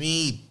Just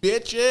Me,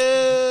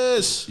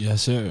 bitches.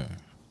 Yes, sir.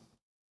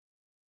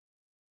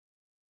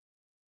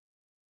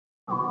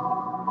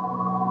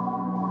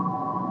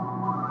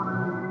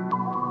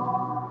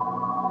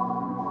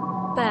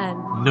 Ben.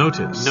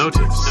 Notice. Yeah.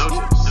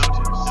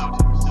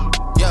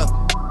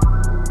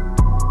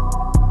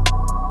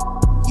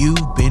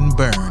 You've been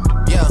burned.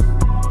 Yeah.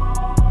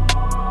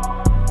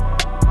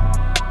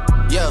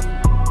 Yeah.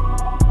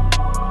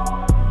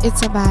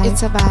 It's a vibe.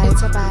 It's a vibe.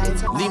 It's a vibe.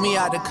 It's a vibe. Leave me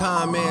out the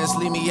comments,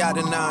 leave me out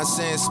the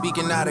nonsense.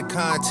 Speaking out of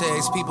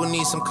context, people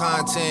need some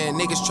content.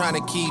 Niggas trying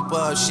to keep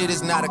up, shit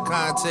is not a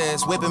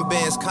contest. Whipping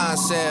bands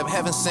concept,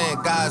 heaven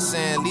sent, God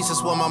sent. At least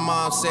that's what my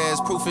mom says,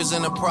 proof is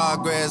in the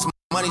progress.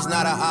 Money's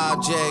not an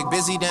object,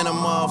 busy than a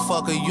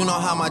motherfucker. You know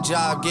how my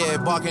job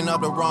get, barking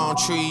up the wrong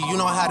tree. You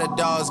know how the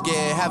dogs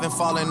get, haven't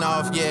fallen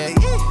off yet.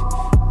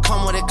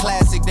 Come with a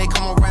classic, they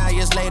come around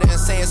years later and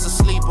say it's a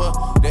sleeper.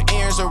 The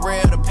earrings are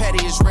real, the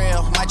petty is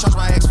real. Might charge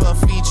my ex for a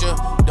feature.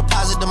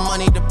 Deposit the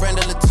money to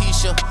Brenda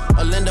Letitia,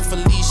 or Linda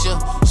Felicia.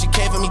 She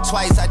came for me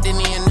twice, I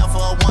didn't even know for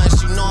her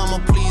once. You know I'm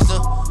a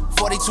pleaser.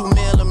 42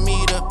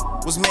 millimeter,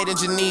 was made in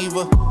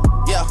Geneva.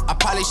 Yeah, I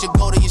probably should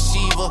go to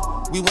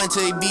Yeshiva. We went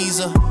to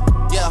Ibiza.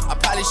 Yeah, I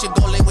probably should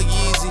go link with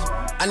Yeezy.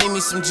 I need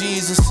me some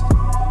Jesus.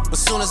 But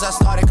soon as I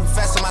started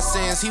confessing my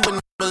sins, he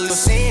wouldn't believe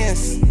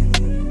sins.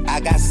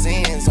 I got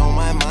sins on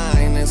my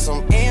mind and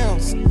some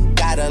M's.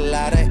 Got a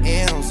lot of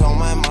M's on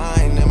my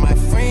mind and my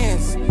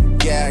friends.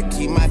 Yeah, I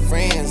keep my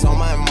friends on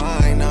my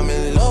mind. I'm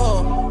in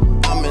love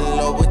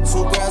with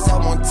two girls at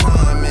one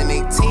time and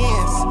they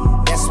tens.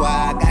 That's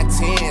why I got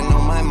 10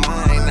 on my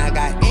mind. I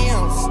got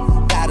M's.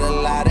 Got a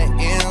lot of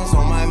M's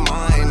on my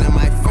mind and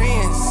my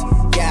friends.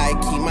 Yeah, I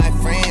keep my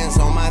friends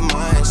on my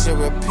mind. Should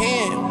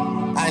repent.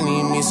 I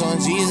need me some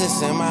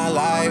Jesus in my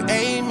life,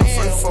 amen.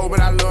 I'm 4, but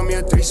I love me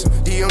a threesome.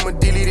 I'ma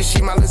delete this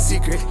shit, my little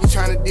secret. You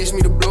tryna dish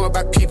me to blow up,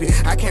 I peep it.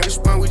 I can't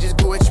respond, we just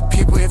go at your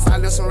people. If I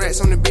left some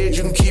rats on the bed,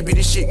 you can keep it.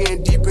 This shit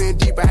getting deeper and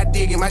deeper, I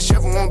dig it. My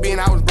shovel won't be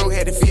and I was broke,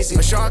 had to fix it.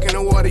 A shark in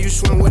the water, you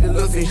swim with a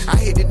little fish. I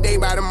hit the day,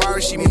 by tomorrow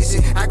she miss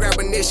it. I grab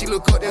her neck, she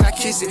look up, then I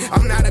kiss it.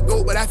 I'm not a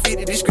goat, but I fit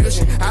the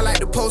description. I like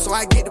the post, so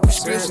I get the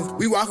prescription.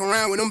 We walk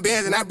around with them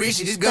bands and I breach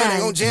it. This gun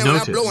ain't gon' jam when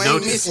I blow, I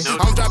ain't missing.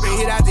 I'm dropping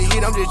hit after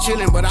hit, I'm just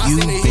chillin'. But I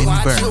send the hit while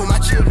I chill with my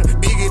children.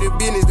 Bigger the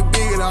business, the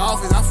bigger the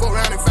office. I fuck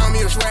around and found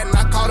me a sweat and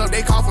I called up.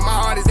 They call for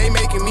my artists, they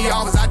making me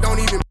offers. I don't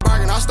even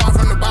bargain, I start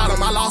from the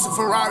bottom. I lost a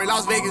Ferrari,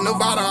 Las Vegas,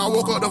 Nevada. I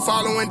woke up the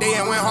following day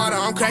and went harder.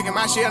 I'm cracking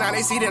my shit, now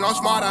they see that I'm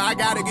smarter. I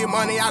gotta get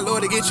money, I love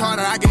to get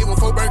charter. I gave her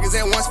 4 burgers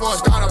at once for a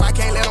startup. I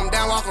can't let them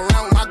down, walk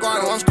around with my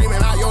guard. I'm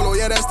screaming out YOLO,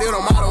 yeah, that's still the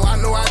motto. I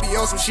know I be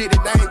on some shit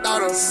that they ain't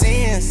thought of.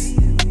 Sins,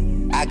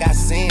 I got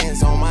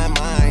sins on my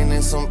mind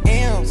and some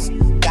M's.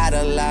 Got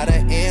a lot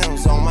of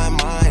M's on my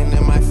mind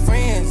and my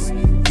friends.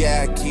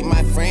 Yeah, I keep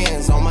my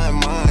friends on my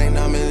mind.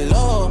 I'm in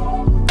love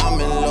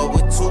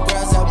with 2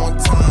 girls at one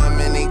time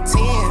and they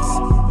tens.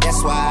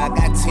 That's why I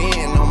got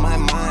 10 on my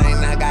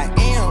mind. I got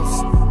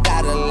M's,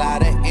 got a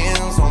lot of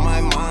M's on my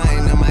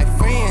mind and my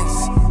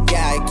friends.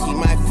 Yeah, I keep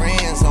my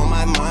friends on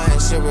my mind.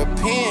 Should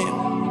repent.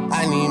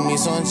 I need me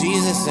some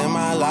Jesus in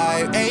my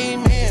life.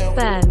 Amen.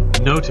 Ben.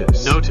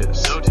 Notice.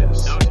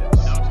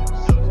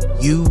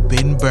 You've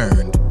been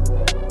burned.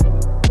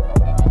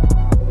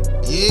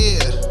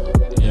 Yeah.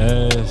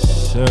 Yes,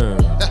 sir.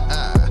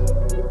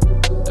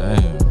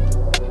 Damn.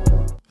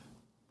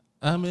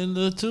 I'm in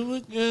love to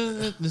a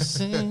girl at the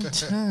same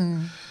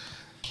time.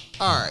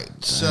 All right,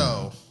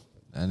 so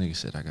that nigga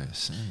said I got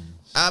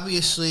sins.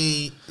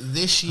 Obviously,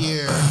 this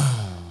year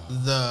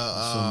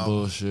Some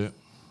bullshit.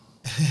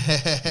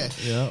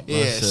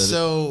 Yeah.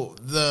 So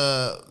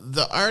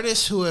the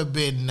artists who have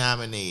been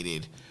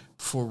nominated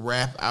for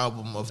rap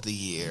album of the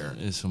year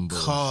It's some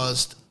bullshit.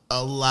 caused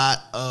a lot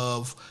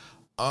of,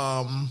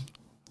 I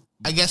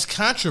guess,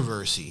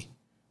 controversy.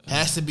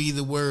 Has to be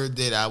the word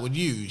that I would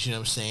use. You know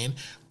what I'm saying?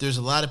 There's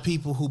a lot of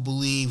people who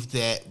believe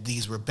that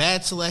these were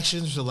bad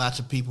selections. There's lots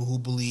of people who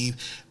believe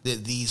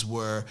that these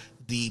were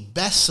the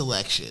best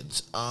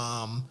selections.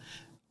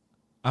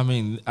 I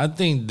mean, I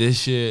think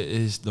this year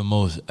is the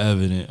most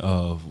evident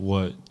of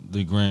what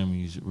the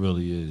Grammys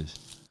really is.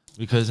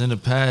 Because in the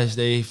past,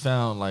 they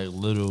found like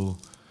little,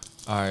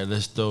 all right,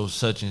 let's throw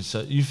such and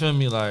such. You feel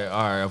me? Like,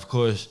 all right, of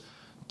course,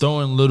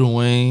 throwing Lil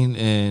Wayne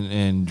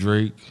and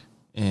Drake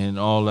and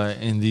all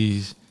that in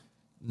these,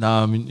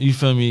 I mean, you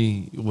feel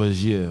me,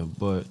 was, yeah.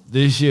 But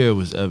this year it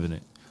was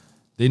evident.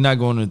 They're not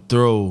going to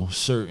throw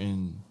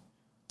certain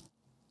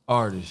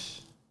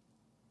artists.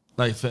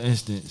 Like, for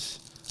instance,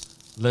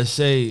 let's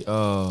say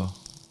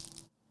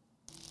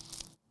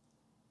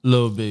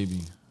Lil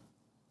Baby.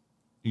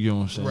 You get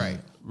what I'm saying? Right.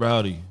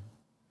 Rowdy.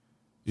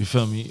 You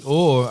feel me?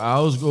 Or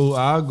I'll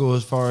go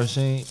as far as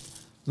saying,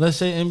 let's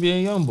say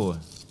NBA YoungBoy.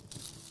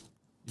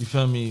 You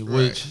feel me? Right.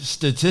 Which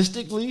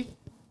statistically,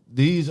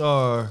 these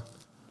are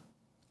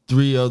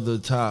 3 of the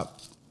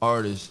top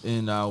artists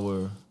in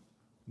our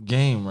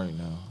game right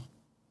now.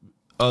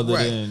 Other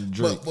than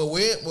Drake. But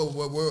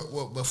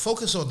we're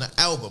focused on the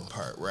album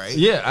part, right?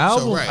 Yeah,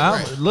 album. So,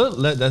 album.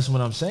 Look, that's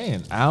what I'm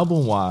saying.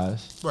 Album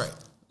wise, Right.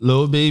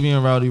 Lil Baby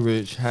and Rowdy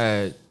Rich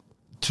had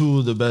 2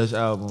 of the best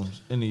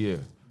albums in the year.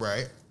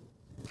 Right.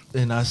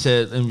 And I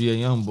said NBA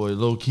YoungBoy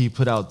low key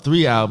put out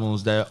 3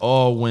 albums that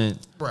all went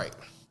Right.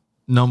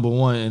 number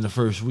 1 in the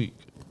first week.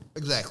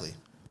 Exactly.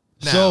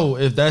 So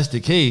if that's the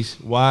case,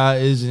 why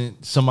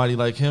isn't somebody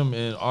like him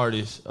in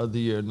Artist of the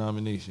Year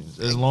nominations?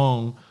 As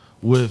long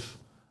with,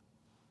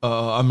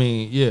 I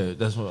mean, yeah,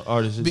 that's what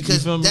artists. Because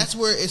you feel me? that's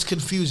where it's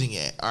confusing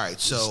at. All right,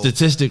 so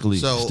statistically,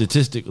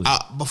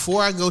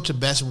 before I go to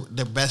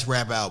the best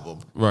rap album,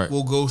 right,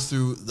 we'll go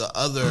through the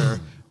other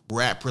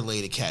rap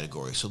related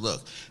categories. So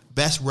look,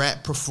 best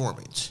rap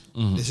performance.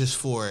 Mm-hmm. This is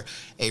for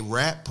a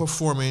rap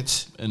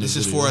performance. This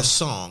is for a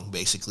song,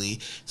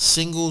 basically,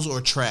 singles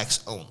or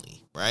tracks only.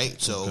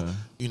 Right, so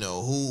you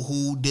know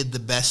who did the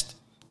best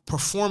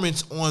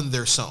performance on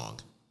their song,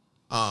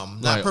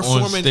 not like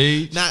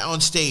performance, not on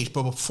stage,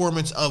 but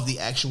performance of the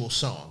actual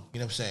song.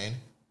 You know what I'm saying?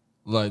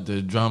 Like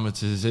the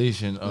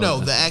dramatization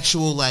of the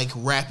actual like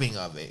rapping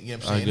of it. You know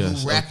what I'm saying?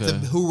 I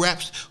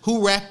guess,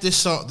 who rapped this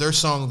song, their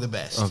song the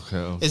best?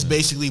 Okay. It's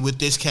basically what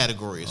this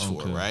category is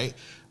for, right?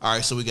 All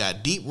right, so we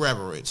got Deep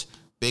Reverence,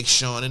 Big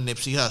Sean and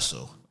Nipsey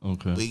Hussle.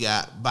 Okay. We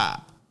got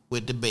Bop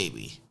with the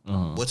Baby.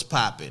 What's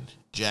Poppin'?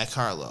 Jack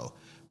Harlow.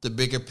 The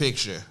Bigger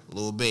Picture,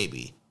 Lil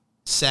Baby.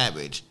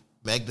 Savage,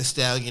 Meg Thee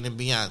Stallion and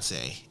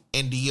Beyonce.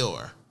 And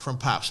Dior from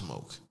Pop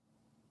Smoke.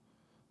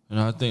 And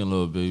I think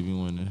Lil Baby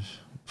won this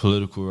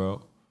political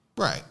route.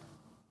 Right.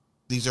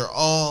 These are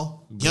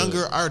all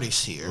younger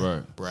artists here.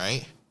 Right.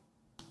 Right?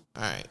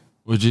 All right.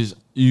 Which is,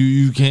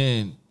 you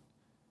can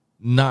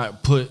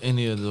not put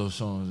any of those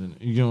songs in.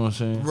 You know what I'm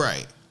saying?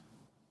 Right.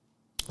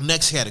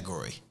 Next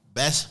category.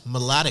 Best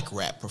melodic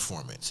rap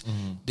performance.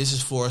 This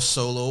is for a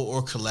solo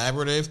or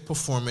collaborative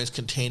performance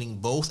containing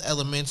both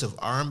elements of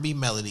R&B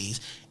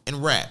melodies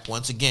and rap.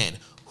 Once again,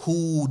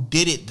 who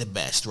did it the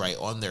best, right,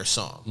 on their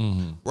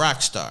song?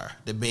 Rockstar,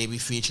 The Baby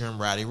featuring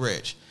Roddy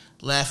Ricch.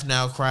 Laugh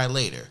Now, Cry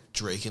Later,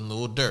 Drake and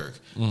Lil Durk.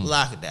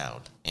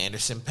 Lockdown,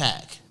 Anderson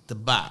 .Paak, The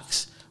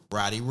Box,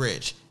 Roddy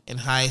Ricch, and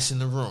Highest in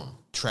the Room,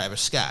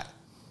 Travis Scott.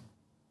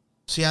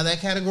 See how that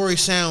category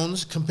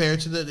sounds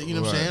compared to the, you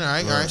know what I'm saying?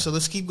 All right, so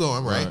let's keep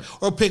going, right?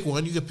 Or pick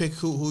one. You can pick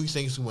who you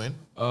think is going to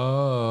win.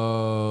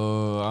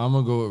 I'm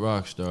going to go with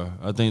Rockstar.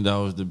 I think that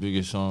was the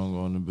biggest song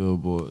on the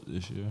Billboard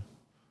this year.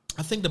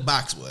 I think The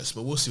Box was,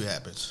 but we'll see what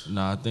happens.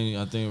 Nah, I think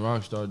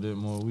Rockstar did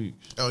more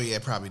weeks. Oh, yeah,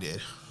 probably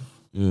did.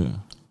 Yeah.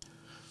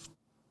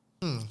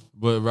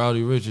 But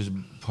Roddy Ricch is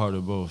part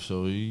of both,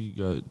 so he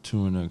got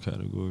 2 in that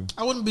category.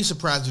 I wouldn't be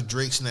surprised if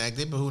Drake snagged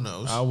it, but who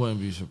knows? I wouldn't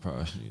be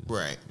surprised either.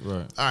 Right.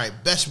 Right. All right,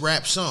 best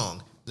rap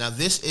song. Now,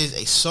 this is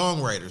a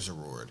songwriter's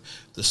award.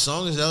 The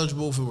song is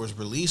eligible if it was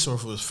released or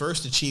if it was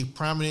first achieved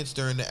prominence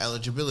during the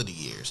eligibility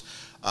years.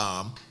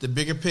 The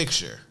Bigger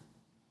Picture,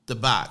 The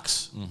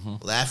Box,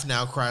 Laugh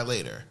Now, Cry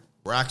Later,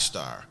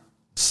 Rockstar,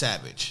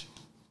 Savage.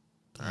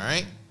 All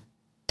right?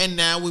 And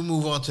now we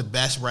move on to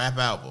best rap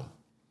album.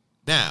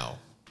 Now,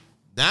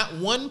 not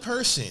one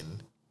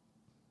person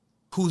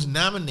who's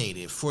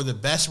nominated for the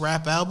best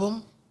rap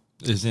album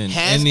is in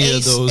has any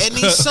of those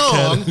any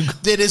song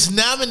that is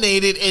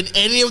nominated in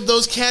any of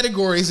those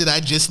categories that I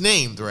just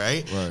named,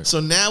 right? So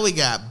now we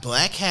got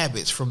Black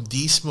Habits from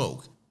D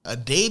Smoke, a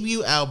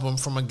debut album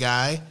from a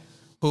guy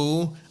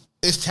who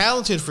is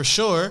talented for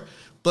sure,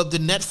 but the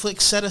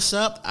Netflix set us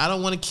up. I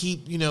don't want to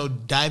keep,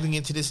 diving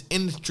into this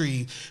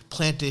industry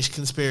plantish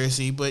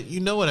conspiracy, but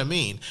you know what I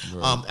mean.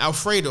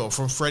 Alfredo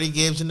from Freddie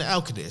Gibbs and the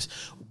Alchemist.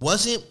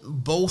 Wasn't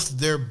both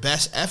their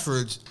best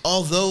efforts,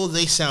 although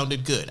they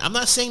sounded good. I'm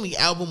not saying the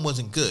album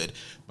wasn't good,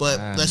 but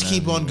let's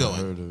keep on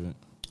going.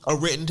 A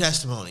Written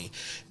Testimony,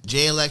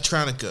 Jay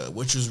Electronica,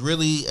 which was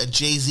really a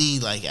Jay-Z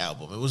like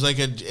album. It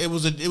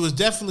was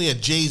definitely a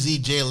Jay-Z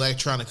Jay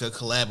Electronica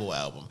collabo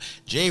album.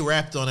 Jay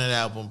rapped on that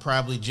album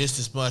probably just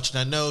as much. And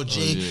I know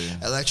Jay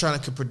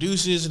Electronica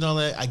produces and all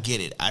that. I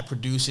get it. I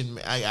produce and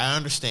I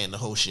understand the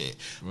whole shit.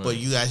 Right. But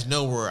you guys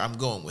know where I'm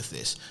going with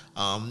this.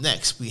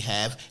 Next, we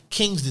have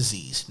King's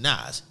Disease,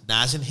 Nas.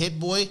 Nas and Hit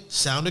Boy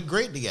sounded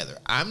great together.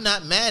 I'm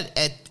not mad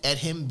at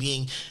him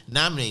being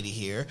nominated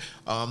here.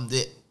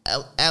 The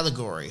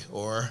Allegory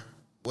or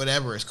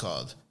whatever it's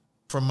called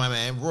from my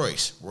man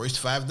Royce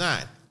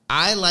 5'9".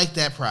 I like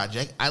that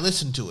project. I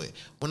listened to it.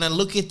 When I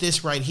look at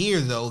this right here,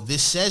 though,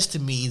 this says to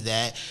me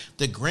that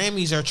the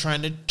Grammys are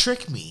trying to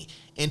trick me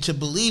into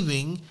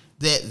believing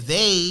that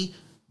they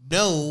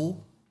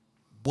know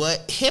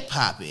what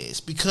hip-hop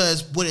is,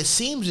 because what it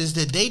seems is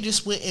that they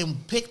just went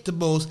and picked the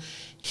most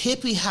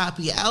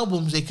hippie-hoppy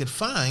albums they could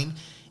find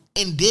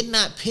and did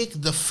not pick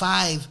the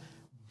 5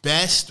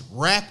 best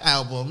rap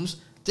albums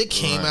that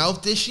came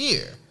out this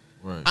year.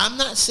 Right. I'm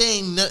not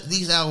saying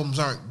these albums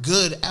aren't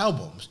good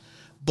albums,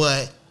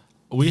 but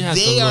we have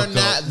to look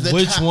up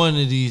which one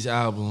of these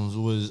albums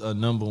was a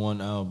number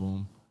one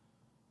album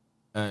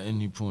at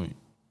any point.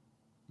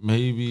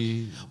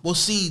 Maybe. Well,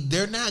 see,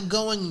 they're not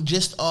going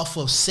just off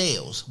of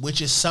sales, which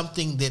is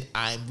something that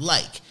I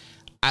like.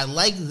 I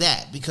like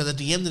that because at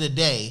the end of the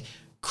day,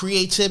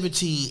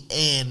 creativity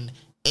and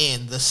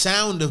the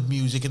sound of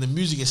music and the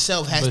music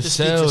itself has to speak for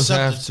something. But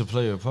sales have to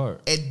play a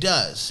part. It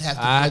does have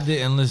to. I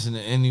didn't listen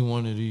to any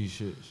one of these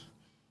shits.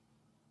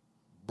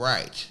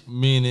 Right.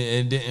 Meaning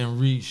it didn't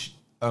reach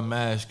a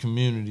mass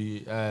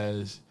community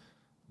as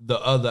the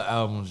other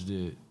albums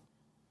did.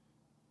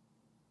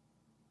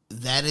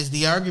 That is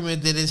the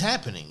argument that is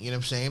happening. You know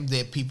what I'm saying?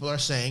 That people are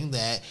saying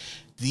that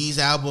these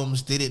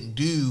albums didn't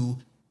do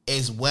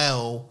as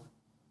well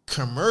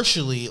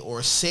commercially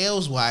or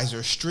sales wise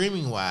or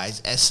streaming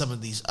wise as some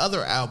of these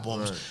other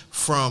albums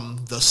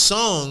from the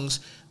songs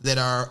that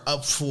are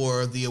up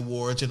for the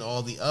awards and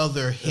all the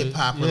other hip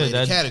hop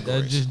related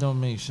categories. That just don't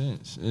make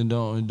sense. It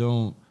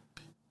don't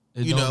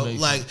you know,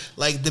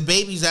 like the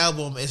Baby's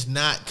album is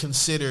not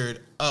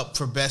considered up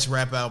for best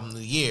rap album of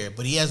the year,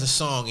 but he has a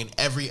song in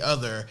every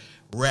other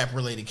rap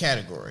related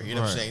category. You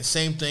know what I'm saying?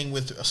 Same thing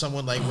with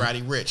someone like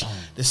Roddy Ricch.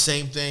 The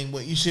same thing.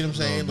 What you see what I'm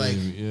saying? No, like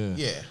baby,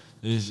 yeah.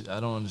 I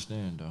don't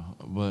understand though,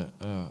 but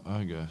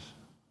I guess.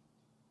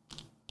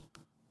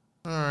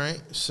 All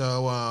right.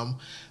 So,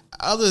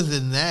 other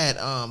than that,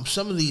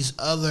 some of these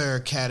other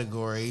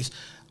categories,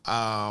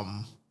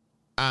 I'm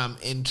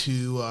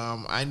into.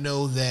 I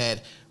know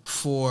that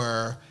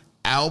for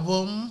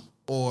album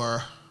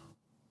or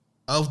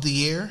of the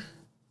year.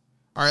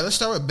 All right. Let's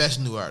start with best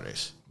new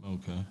artist.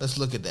 Okay. Let's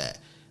look at that.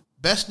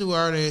 Best new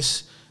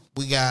artist.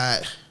 We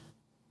got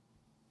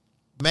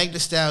Meg Thee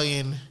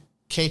Stallion,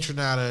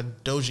 Kaytranada,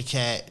 Doja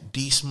Cat,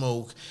 D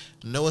Smoke,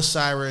 Noah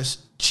Cyrus,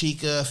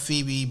 Chica,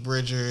 Phoebe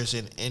Bridgers,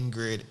 and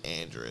Ingrid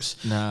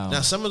Andress.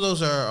 Now some of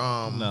those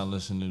are now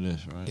listen to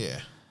this, right? Yeah.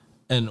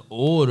 In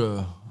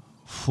order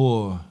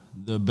for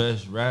the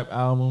best rap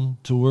album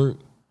to work,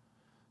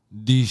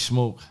 D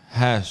Smoke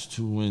has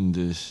to win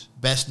this.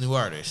 Best new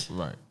artist.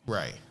 Right.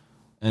 Right.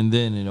 And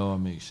then it all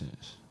makes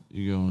sense.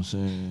 You get what I'm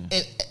saying?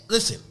 And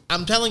listen,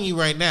 I'm telling you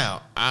right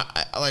now,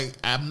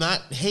 I'm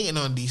not hating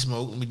on D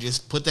Smoke. Let me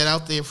just put that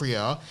out there for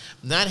y'all.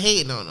 I'm not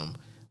hating on him,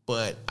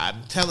 but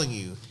I'm telling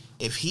you,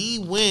 if he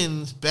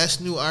wins Best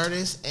New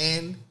Artist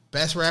and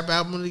Best Rap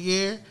Album of the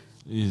Year,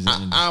 I'm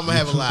gonna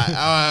have a lot.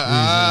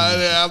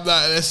 I'm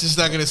not. That's just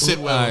not gonna sit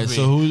well with me.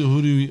 So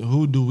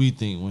who do we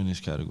think win this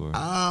category?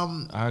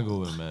 I go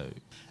with Meg.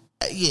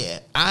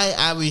 Yeah, I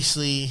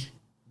obviously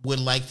would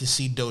like to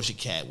see Doja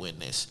Cat win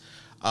this.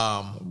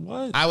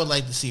 What? I would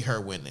like to see her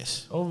win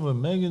this over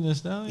Megan Thee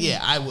Stallion. Yeah,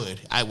 I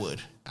would.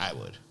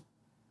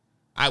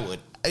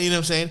 You know what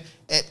I'm saying?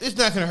 It's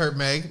not gonna hurt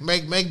Meg.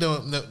 Meg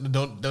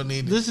don't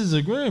need. This is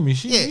a Grammy.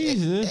 She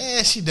needs it.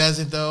 Yeah, she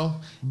doesn't though.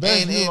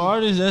 Best new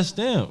artist. That's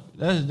stamp.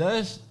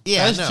 That's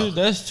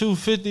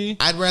 $250.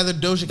 I'd rather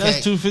Doja Cat.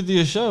 That's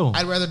 $250 a show.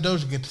 I'd rather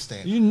Doja get the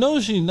stamp. You know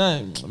she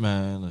not.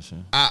 Man,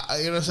 listen. You know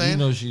what I'm saying? You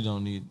know she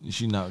don't need.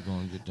 She not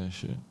gonna get that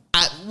shit.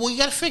 Well, you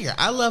got to figure.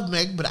 I love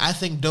Meg, but I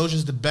think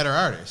Doja's the better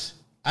artist.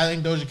 I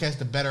think Doja Cat's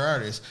the better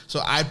artist.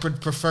 So I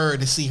prefer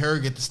to see her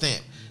get the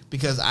stamp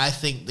because I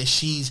think that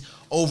she's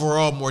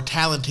overall more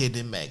talented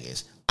than Meg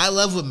is. I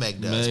love what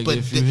Meg does. Meg, but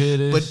if you hear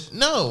this, but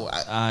no.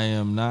 I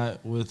am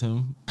not with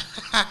him.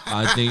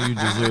 I think you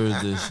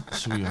deserve this,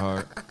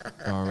 sweetheart.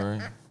 All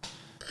right?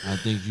 I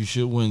think you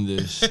should win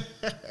this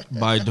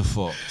by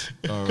default.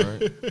 All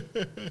right?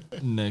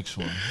 Next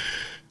one.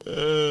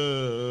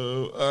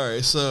 All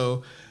right,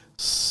 so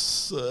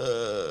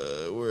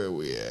where are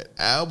we at?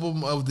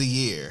 Album of the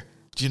year.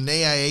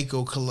 Jhené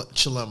Aiko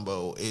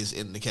Chilombo is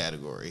in the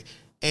category,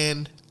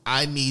 and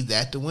I need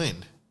that to win.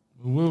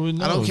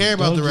 I don't care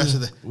about the rest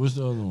of the. What's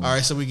the other one? All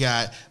right, so we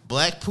got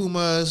Black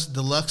Pumas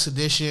Deluxe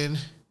Edition.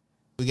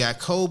 We got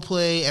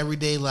Coldplay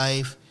Everyday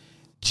Life,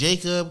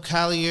 Jacob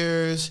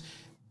Collier's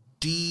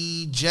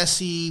D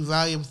Jesse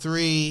Volume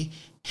 3,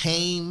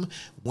 Haim,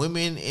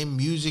 Women in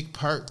Music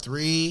Part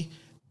 3,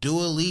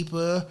 Dua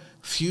Lipa,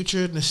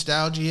 Future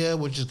Nostalgia,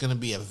 which is going to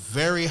be a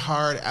very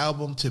hard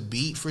album to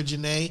beat for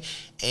Janae.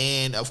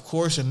 And, of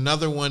course,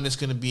 another one that's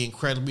going to be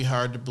incredibly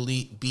hard to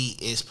beat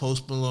is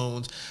Post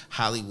Malone's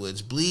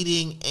Hollywood's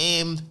Bleeding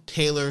and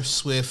Taylor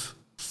Swift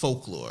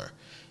Folklore.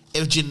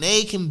 If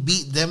Janae can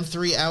beat them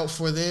three out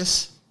for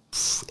this,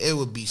 it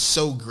would be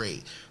so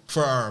great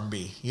for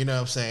R&B. You know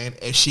what I'm saying?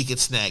 If she could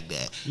snag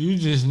that. You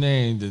just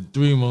named the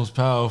three most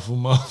powerful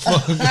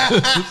motherfuckers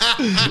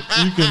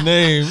you can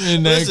name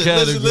in that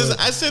category. Listen.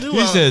 I said who?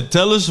 He said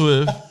Taylor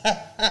Swift.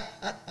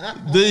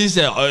 Then he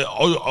said,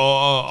 what's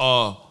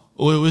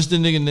the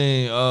nigga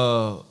name?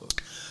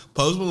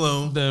 Post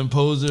Malone. The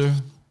Imposer.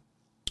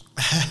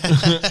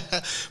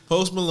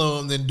 Post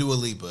Malone, then Dua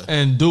Lipa.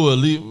 And Dua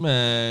Lipa,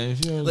 man.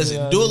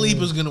 Listen, Dua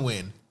Lipa's going to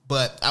win.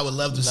 But I would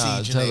love to see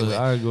Janae win.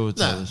 I go with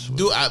Taylor Swift.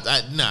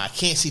 I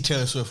can't see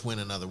Taylor Swift win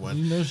another one.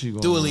 You know she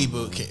Dua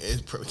Lipa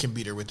can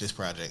beat her with this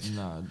project.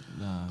 Nah.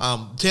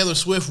 Taylor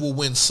Swift will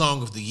win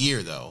Song of the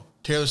Year, though.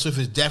 Taylor Swift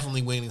is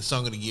definitely winning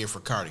Song of the Year for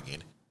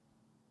Cardigan.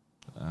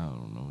 I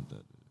don't know what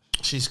that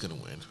is. She's going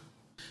to win.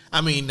 I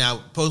mean,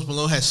 now, Post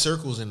Malone has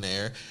Circles in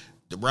there.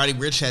 The Roddy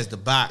Ricch has The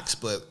Box,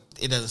 but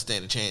it doesn't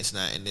stand a chance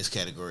not in this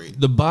category.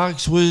 The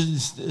Box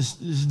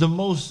is the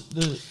most...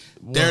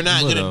 They're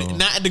not going to...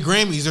 Not at the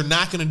Grammys. They're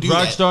not going to do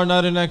that. Rockstar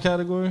not in that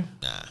category?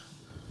 Nah.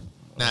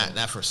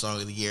 Not for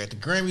Song of the Year. At the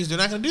Grammys, they're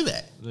not going to do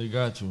that. They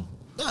got you.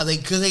 No,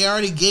 because they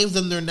already gave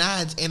them their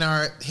nods in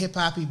our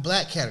hip-hoppy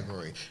black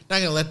category. Not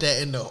going to let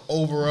that in the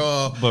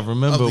overall... But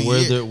remember,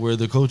 we're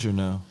the culture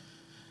now.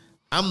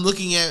 I'm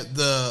looking at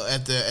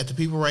the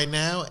people right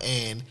now,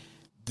 and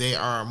they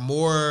are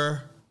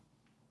more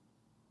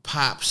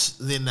pops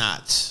than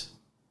nots.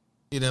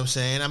 You know what I'm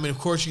saying? I mean, of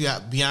course, you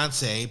got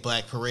Beyonce,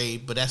 Black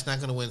Parade, but that's not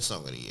going to win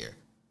Song of the Year.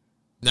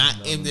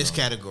 Not in this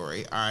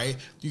category, all right?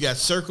 You got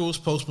Circles,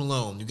 Post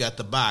Malone. You got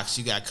The Box.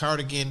 You got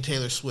Cardigan,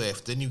 Taylor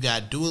Swift. Then you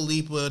got Dua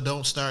Lipa,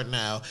 Don't Start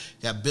Now.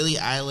 You got Billie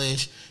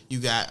Eilish. You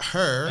got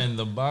her. And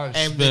The Box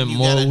and spent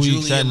more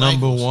weeks at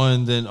number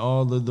one than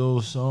all of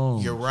those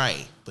songs. You're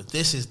right. But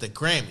this is the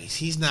Grammys.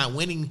 He's not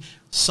winning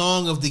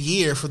Song of the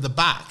Year for The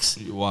Box.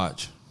 You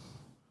watch.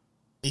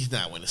 He's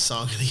not winning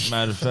Song of the Year.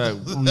 Matter of fact,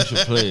 we should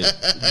play it.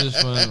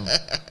 Just for him.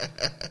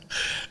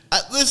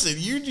 Listen,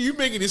 you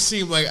making it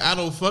seem like I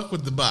don't fuck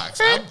with The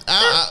Box.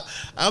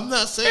 I'm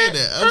not saying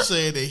that. I'm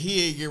saying that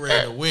he ain't getting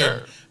ready to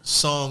win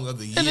Song of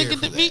the Year. And they get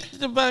for the beat to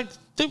The Box.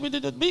 Take me to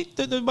the beat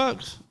to The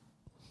Box.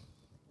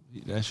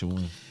 That should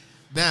win.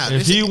 Now,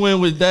 if he went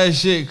with that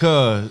shit,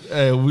 cuz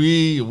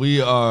we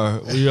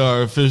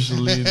are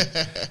officially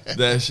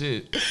that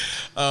shit.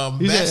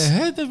 He said,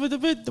 "Head to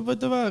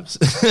the box."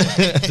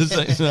 It's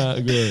like, nah,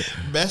 good.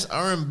 Best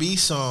R&B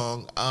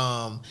song.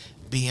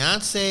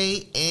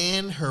 Beyonce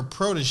and her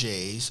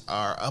proteges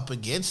are up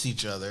against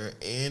each other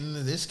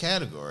in this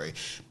category.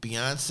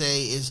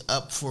 Beyonce is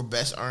up for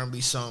Best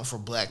R&B Song for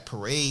Black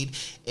Parade,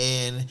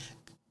 and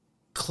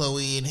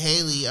Chloe and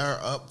Haley are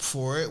up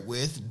for it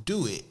with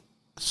Do It.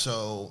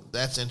 So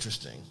that's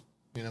interesting.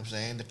 You know what I'm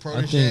saying? The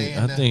protege.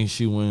 I think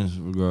she wins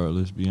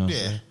regardless, Beyonce.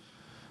 Yeah.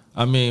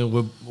 I mean,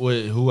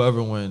 with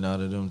whoever wins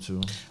out of them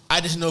two. I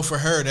just know for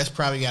her, that's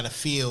probably got to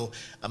feel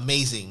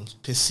amazing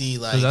to see.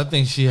 Like, because I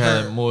think she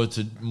had more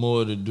to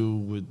do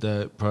with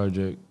that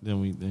project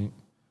than we think.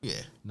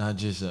 Yeah. Not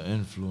just an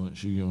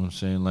influence. You get what I'm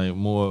saying? Like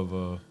more of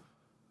a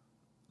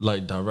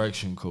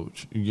direction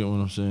coach. You get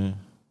what I'm saying?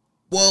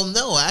 Well,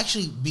 no,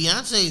 actually,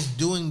 Beyonce is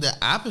doing the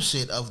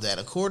opposite of that.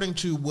 According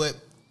to what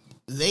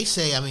they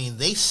say, I mean,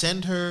 they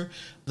send her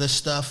the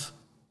stuff,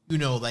 you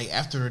know, like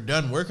after they're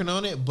done working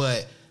on it.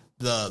 But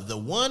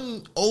the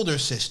one older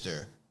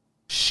sister,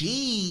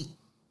 she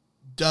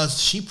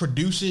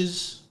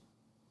produces.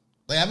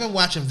 Like, I've been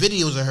watching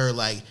videos of her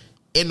like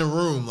in the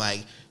room,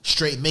 like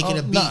straight making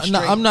a beat. No,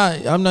 I'm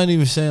not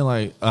even saying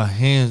like a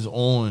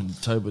hands-on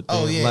type of thing.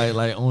 Oh, yeah.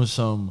 Like on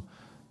some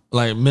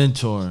like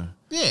mentoring.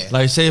 Yeah.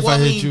 Like, say if I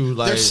hit you,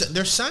 like...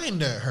 They're signed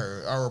to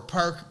her. Or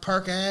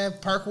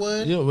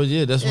Parkwood. Yeah, but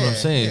yeah, that's what I'm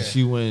saying. Yeah.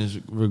 She wins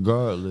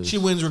regardless. She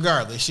wins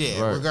regardless,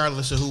 yeah. Right.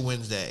 Regardless of who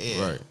wins that,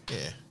 yeah. Right.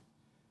 Yeah.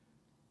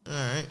 All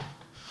right.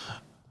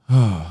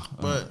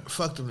 But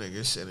fuck them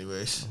niggas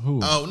anyways.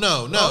 Who? Oh,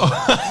 no. No.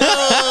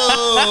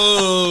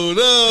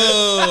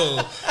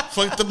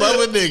 Fuck them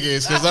other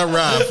niggas, because I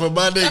ride for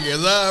my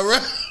niggas. I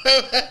ride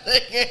for my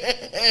niggas.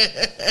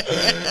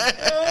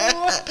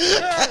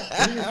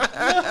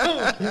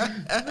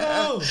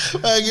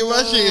 I get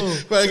my shit.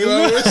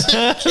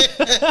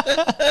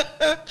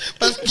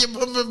 I get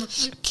my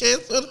membership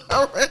canceled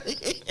already.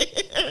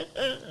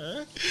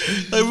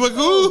 Like, fuck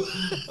who?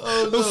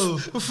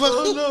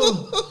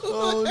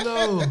 Oh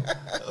no.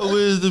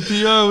 Where's the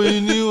PR when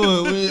you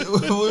need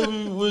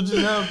one? What just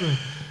happened?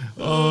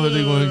 Oh,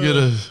 they're going to get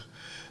us.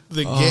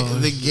 The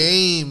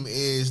Game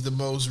is the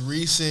most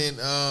recent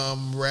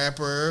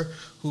rapper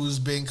who's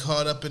been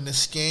caught up in the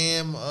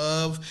scam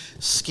of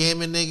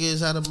scamming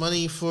niggas out of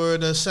money for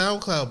the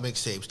SoundCloud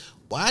mixtapes.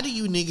 Why do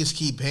you niggas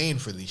keep paying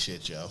for these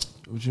shit, yo?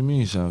 What you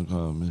mean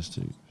SoundCloud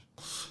mixtapes?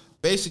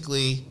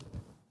 Basically,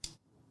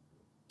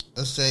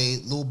 let's say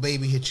Lil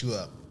Baby hit you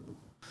up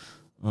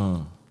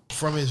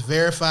from his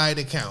verified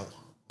account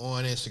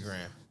on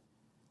Instagram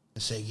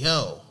and say,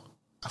 yo,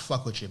 I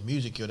fuck with your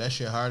music, yo. That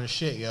shit hard as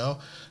shit, yo.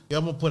 Yo,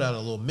 I'm gonna put out a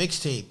little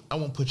mixtape. I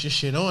wanna put your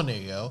shit on there,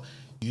 yo.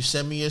 You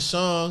send me a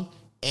song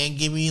and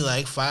give me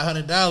like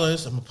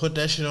 $500. I'm gonna put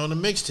that shit on the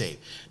mixtape.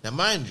 Now,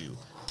 mind you,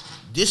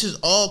 this is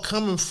all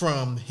coming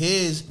from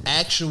his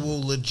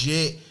actual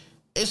legit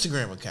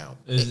Instagram account.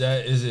 Is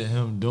it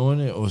him doing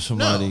it or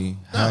somebody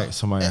hacked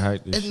this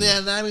shit?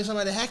 It's not even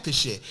somebody hacked this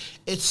shit.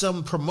 It's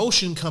some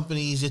promotion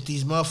companies that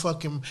these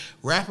motherfucking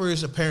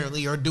rappers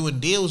apparently are doing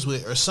deals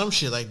with or some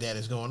shit like that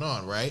is going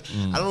on, right?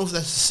 I don't know if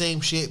that's the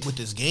same shit with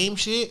this game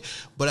shit,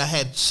 but I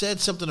had said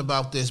something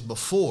about this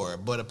before.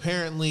 But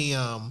apparently,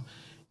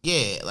 you'll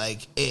get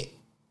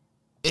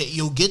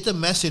the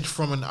message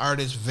from an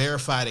artist's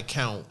verified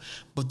account,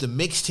 but the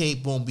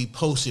mixtape won't be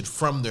posted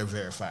from their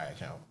verified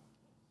account.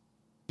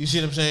 You see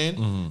what I'm saying?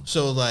 Mm-hmm.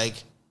 So,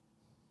 like,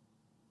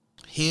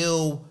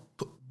 he'll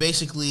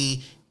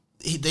basically,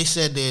 they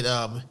said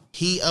that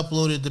he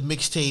uploaded the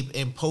mixtape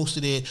and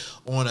posted it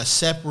on a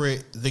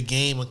separate The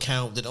Game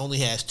account that only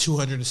has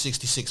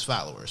 266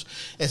 followers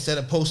instead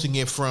of posting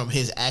it from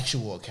his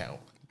actual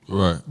account.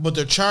 Right. But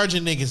they're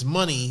charging niggas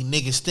money,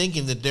 niggas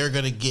thinking that they're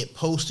going to get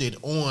posted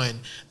on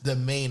the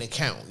main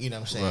account, you know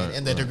what I'm saying? Right,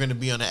 and that they're going to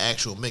be on the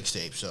actual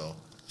mixtape, so.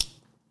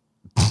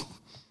 I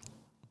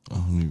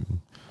don't even.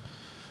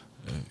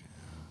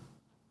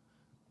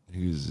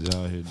 Niggas is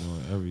out here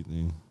doing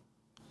everything.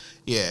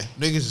 Yeah,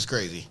 niggas is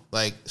crazy.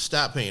 Like,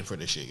 stop paying for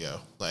this shit, yo.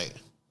 Like,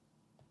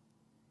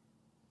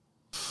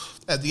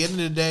 at the end of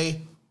the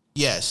day,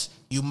 yes,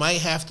 you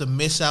might have to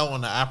miss out on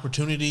the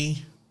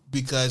opportunity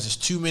because there's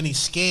too many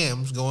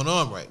scams going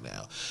on right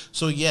now.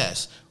 So,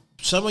 yes,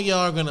 some of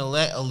y'all are going to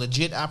let a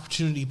legit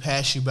opportunity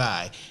pass you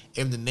by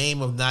in the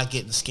name of not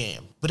getting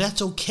scammed. But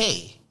that's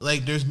okay.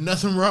 Like, there's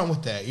nothing wrong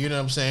with that. You know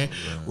what I'm saying?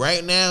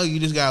 Right now, you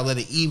just got to let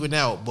it even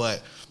out.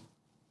 But...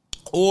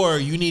 or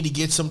you need to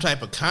get some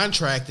type of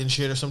contract and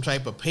shit or some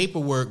type of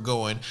paperwork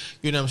going,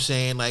 you know what I'm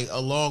saying, like,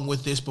 along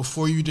with this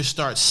before you just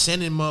start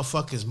sending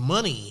motherfuckers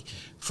money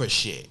for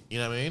shit. You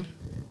know what I mean?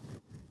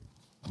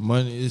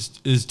 Money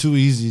is too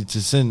easy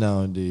to send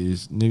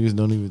nowadays. Niggas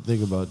don't even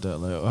think about that.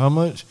 Like, how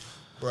much?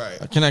 Right.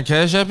 Can I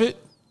cash app it?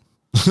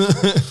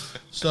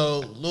 So,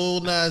 Lil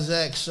Nas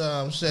X said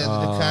that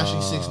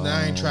Tekashi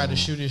 6ix9ine tried to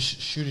shoot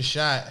a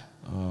shot.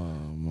 Oh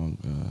my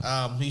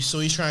god!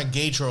 He's trying to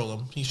gay troll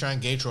him. He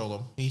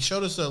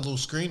showed us a little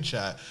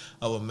screenshot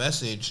of a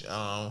message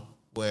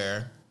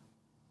where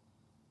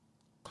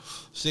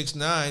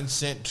 6ix9ine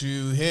sent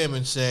to him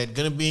and said,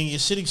 "Gonna be in your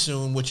city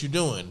soon. What you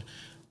doing?"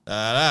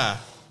 No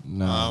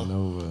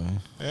way.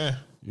 Yeah,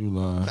 you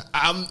lying.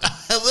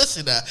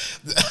 Listen.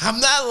 I'm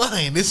not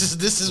lying. This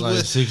is like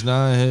what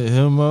 6ix9ine hit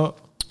him up.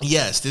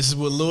 Yes, this is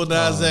what Lil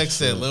Nas X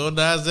said. Lil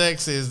Nas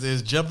X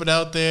is jumping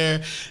out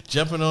there,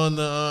 jumping on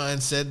the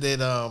and said that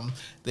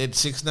that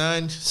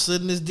 6ix9ine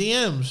slid in his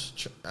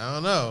DMs. I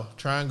don't know,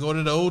 try and go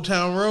to the Old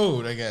Town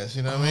Road. I guess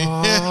you know what I mean.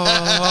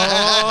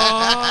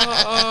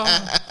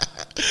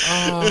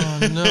 Oh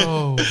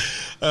no,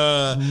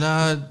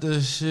 not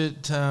the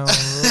Shit Town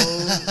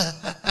Road.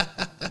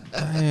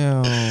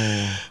 Damn.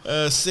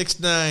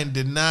 6ix9ine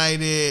denied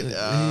it.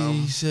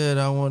 He said,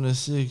 "I want a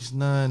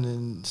 6ix9ine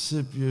and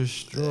sip your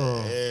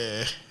straw."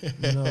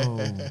 No,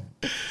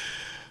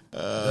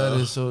 that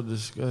is so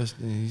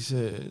disgusting. He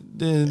said,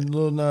 "Then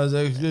Lil Nas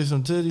X get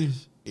some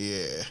titties."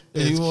 Yeah,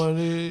 he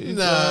wanted.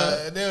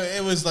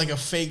 It was like a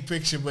fake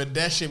picture, but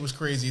that shit was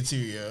crazy too,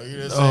 yo. You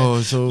know what I'm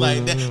saying? So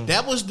like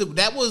that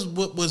was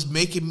what was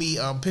making me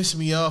pissing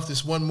me off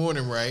this one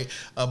morning, right?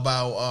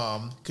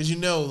 About because you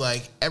know,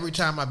 like every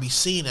time I be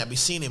seeing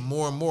it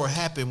more and more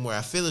happen. Where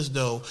I feel as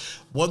though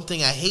one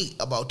thing I hate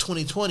about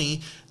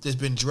 2020 that's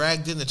been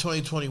dragged into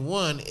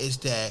 2021 is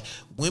that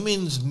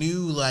women's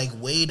new like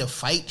way to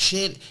fight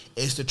shit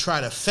is to try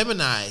to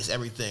feminize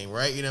everything,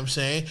 right? You know what I'm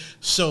saying?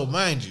 So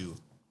mind you,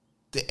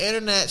 the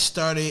internet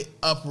started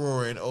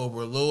uproaring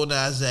over Lil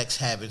Nas X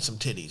having some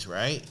titties,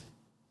 right?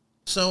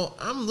 So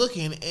I'm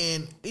looking,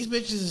 and these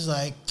bitches is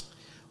like,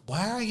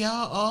 why are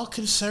y'all all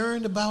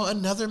concerned about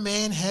another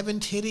man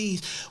having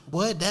titties?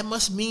 What? That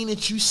must mean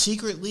that you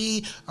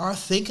secretly are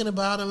thinking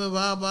about him and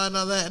blah, blah, and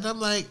all that. And I'm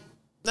like,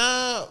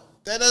 no,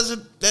 that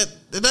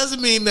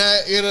doesn't mean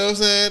that. You know what I'm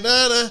saying?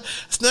 No,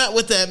 it's not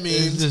what that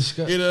means.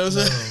 You know what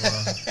I'm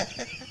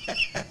saying?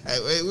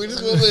 Wait, we're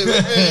just gonna live.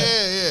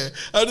 Yeah.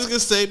 I'm just gonna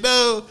say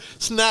no.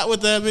 It's not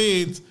what that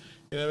means.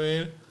 You know what I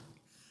mean?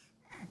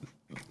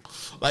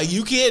 Like,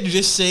 you can't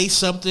just say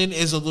something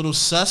is a little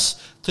sus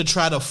to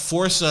try to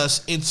force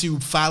us into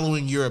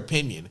following your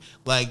opinion.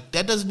 Like,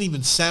 that doesn't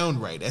even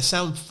sound right. That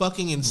sounds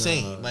fucking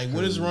insane. Like,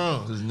 what is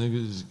wrong? Because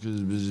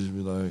bitches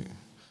be like,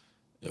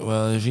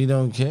 well, if he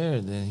don't care,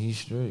 then he's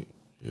straight.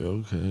 Yeah,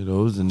 okay,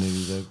 those are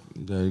niggas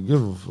that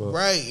give a fuck.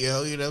 Right,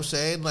 yo, you know what I'm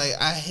saying? Like,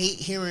 I hate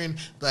hearing,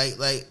 like,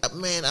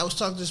 man, I was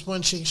talking to this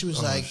one chick, she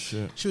was like,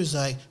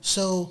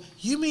 so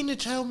you mean to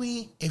tell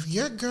me if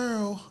your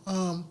girl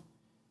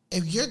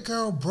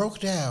broke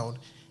down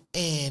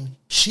and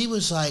she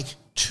was like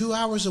 2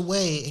 hours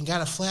away and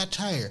got a flat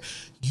tire.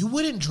 You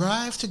wouldn't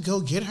drive to go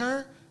get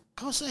her?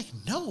 I was like,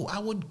 no, I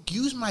would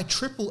use my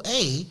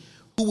AAA,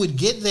 who would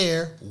get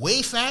there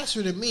way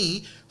faster than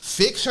me,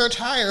 fix her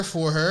tire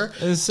for her,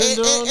 and send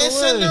her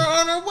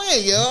on her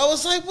way, yo. I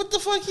was like, what the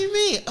fuck you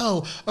mean?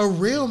 Oh, a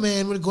real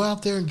man would go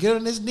out there and get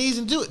on his knees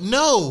and do it.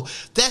 No,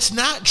 that's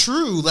not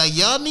true. Like,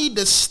 y'all need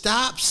to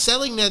stop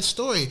selling that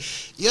story.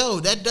 Yo,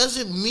 that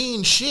doesn't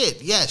mean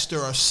shit. Yes, there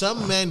are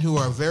some men who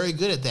are very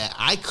good at that.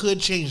 I could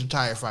change the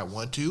tire if I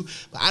want to,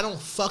 but I don't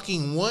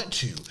fucking want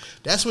to.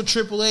 That's what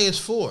AAA is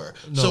for.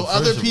 No, so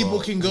other people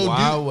can go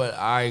why would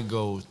I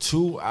go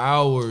 2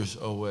 hours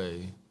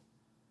away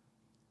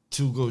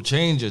to go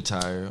change a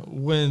tire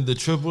when the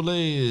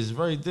AAA is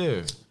right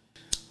there?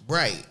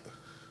 Right.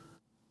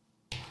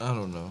 I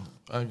don't know.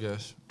 I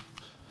guess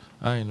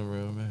I ain't a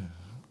real man.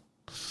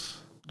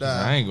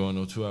 Nah. I ain't going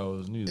no 2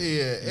 hours neither.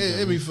 Yeah,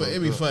 it'd be funny.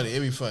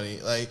 It'd be funny.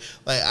 Like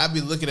I'd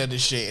be looking at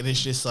this shit and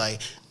it's just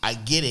like, I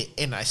get it,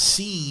 and I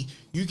see,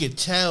 you can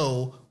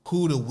tell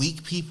who the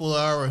weak people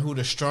are and who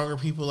the stronger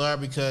people are,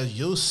 because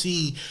you'll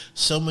see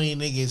so many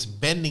niggas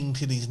bending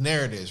to these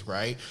narratives,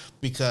 right?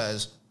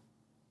 Because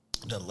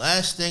the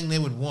last thing they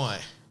would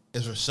want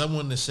is for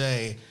someone to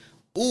say,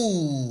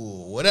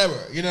 ooh, whatever.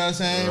 You know what I'm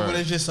saying? Right. But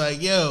it's just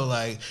like, yo,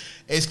 like,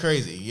 it's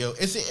crazy. Yo,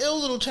 it's an ill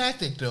little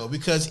tactic, though,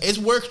 because it's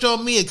worked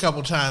on me a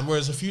couple times,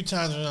 whereas a few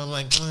times when I'm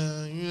like, you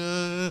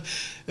know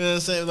what I'm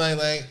saying?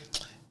 Like,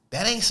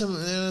 that ain't some, you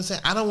know what I'm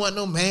saying? I don't want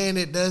no man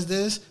that does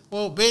this.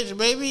 Well, bitch,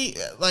 maybe,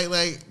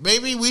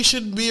 maybe we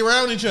should be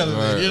around each other.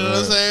 Right, you know what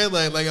I'm saying?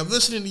 Like I'm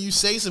listening to you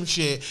say some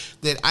shit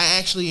that I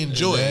actually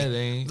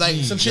enjoy. Like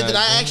some shit that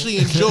I actually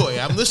enjoy.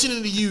 I'm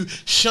listening to you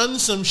shun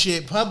some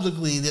shit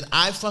publicly that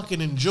I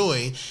fucking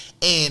enjoy,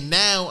 and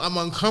now I'm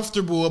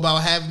uncomfortable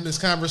about having this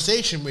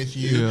conversation with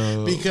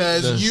you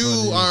because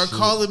you are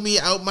calling me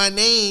out my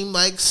name,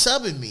 like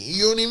subbing me.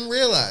 You don't even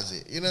realize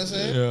it. You know what I'm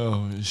saying?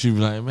 Yo, she be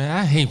like, man,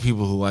 I hate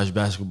people who watch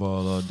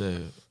basketball all day.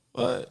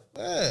 What?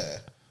 Yeah.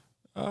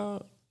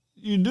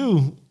 You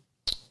do.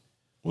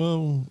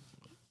 Well,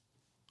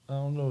 I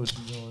don't know what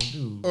you're gonna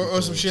do. Or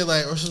some shit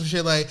like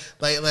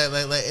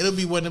it'll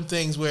be one of them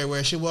things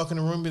where she'll walk in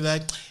the room and be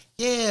like,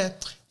 yeah,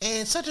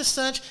 and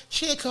such,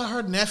 she had caught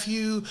her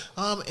nephew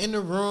in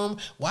the room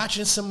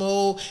watching some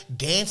old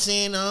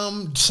dancing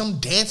some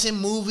dancing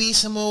movie,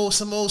 some old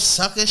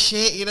sucker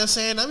shit, you know what I'm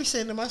saying? I be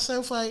saying to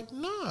myself like,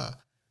 nah.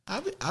 I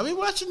be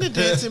watching the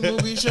dancing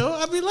movie show.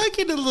 I be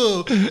liking the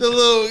little, you know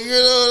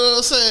what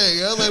I'm saying?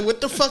 Yo? Like,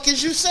 what the fuck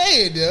is you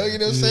saying, yo? You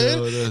know what I'm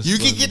saying? You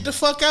can get the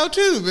fuck out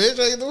too, bitch.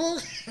 Like,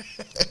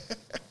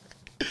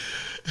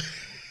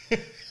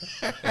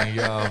 and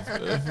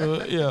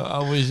y'all,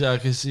 I wish y'all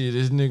could see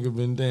this nigga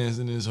been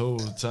dancing this whole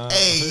time.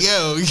 Hey,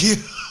 yo.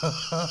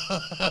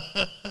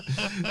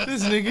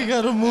 This nigga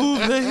got a move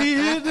that he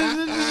hit.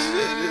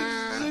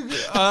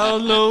 I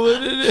don't know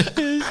what it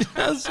is.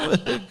 I swear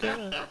to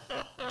God.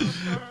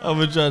 I'm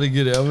gonna try to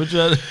get it. I'm gonna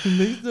try to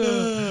next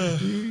time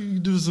you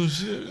do some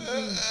shit,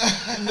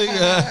 nigga.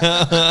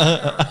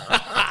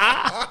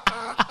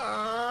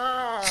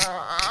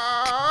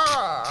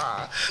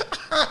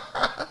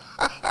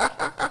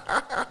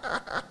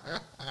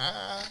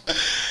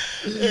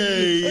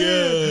 Hey,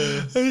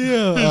 yeah.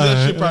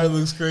 That shit probably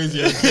looks crazy.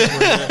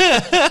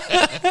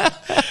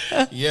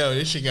 Yo,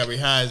 this shit got me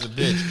high as a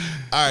bitch.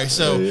 All right,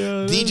 so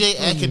DJ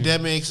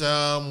Academics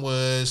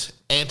was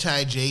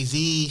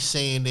anti-Jay-Z,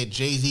 saying that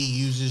Jay-Z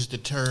uses the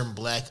term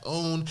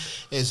black-owned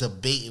as a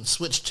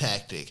bait-and-switch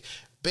tactic.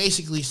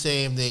 Basically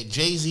saying that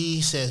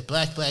Jay-Z says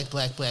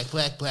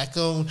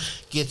black-owned,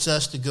 gets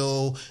us to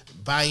go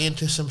buy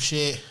into some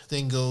shit,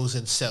 then goes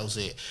and sells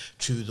it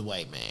to the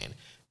white man.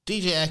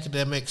 DJ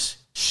Academics,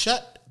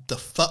 shut the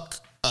fuck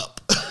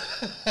up.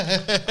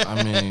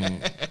 I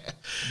mean,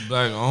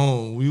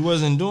 black-owned, we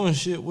wasn't doing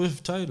shit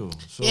with Tidal.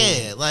 So.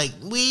 Yeah, like,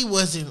 we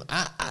wasn't...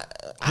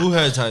 Who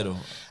had Tidal?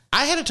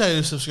 I had a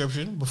Tidal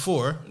subscription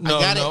before. No.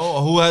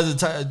 Who has a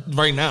Tidal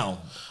right now?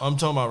 I'm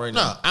talking about right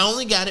now. No, I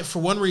only got it for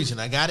one reason.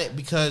 I got it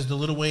because the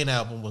Lil Wayne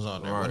album was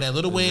on there. Right. When that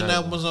Lil Wayne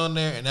album was on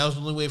there, and that was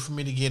the only way for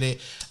me to get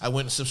it, I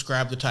went and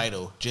subscribed to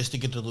Tidal just to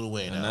get the Lil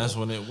Wayne album. And that's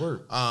when it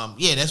worked.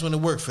 Yeah, that's when it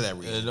worked for that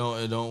reason.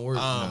 It don't work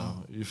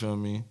now. You feel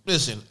me?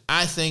 Listen,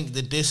 I think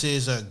that this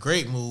is a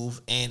great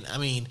move, and I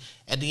mean,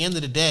 at the end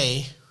of the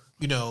day,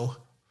 you know,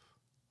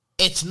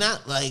 it's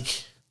not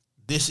like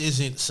this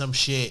isn't some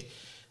shit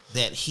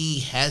that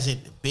he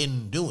hasn't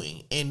been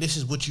doing, and this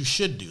is what you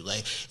should do.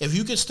 Like, if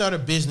you can start a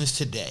business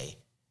today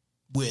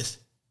with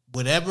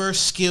whatever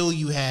skill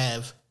you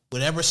have,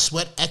 whatever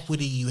sweat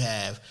equity you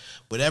have,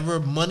 whatever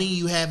money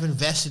you have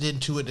invested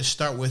into it to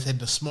start with in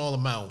a small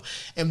amount,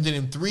 and then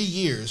in 3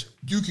 years,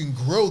 you can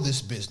grow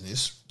this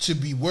business to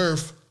be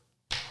worth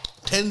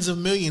tens of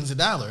millions of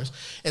dollars,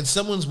 and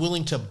someone's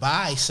willing to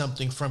buy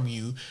something from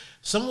you,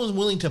 someone's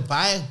willing to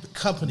buy a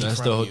company from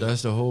you.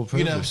 That's the whole purpose.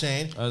 You know what I'm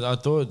saying? I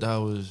thought that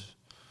was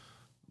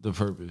the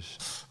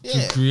purpose.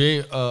 Yeah. To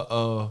create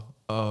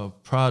a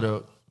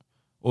product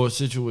or a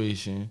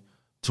situation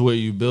to where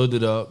you build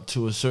it up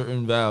to a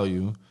certain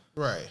value,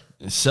 right,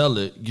 and sell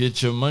it,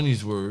 get your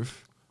money's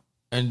worth,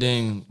 and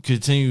then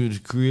continue to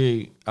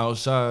create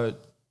outside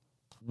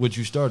what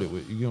you started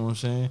with. You get what I'm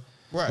saying?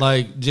 Right.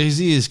 Like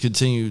Jay-Z has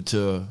continued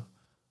to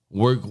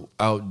work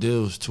out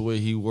deals to where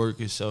he work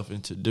himself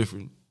into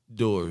different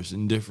doors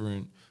and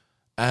different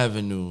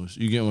avenues.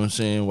 You get what I'm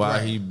saying? Why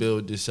Right. he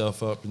built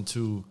himself up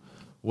into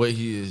what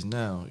he is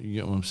now. You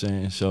get what I'm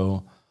saying?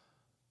 So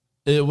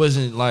it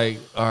wasn't like,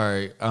 all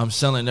right, I'm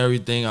selling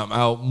everything. I'm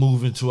out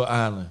moving to an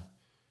island.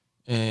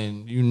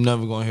 And you're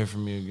never going to hear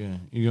from me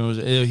again. You know what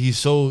I'm saying? He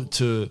sold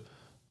to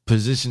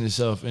position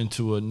himself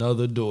into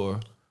another door.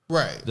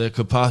 Right. That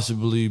could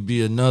possibly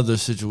be another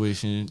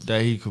situation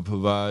that he could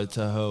provide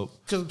to help.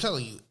 Because I'm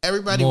telling you,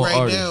 everybody More right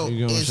artists, now you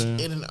get what I'm is saying?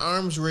 in an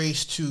arms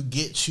race to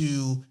get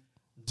to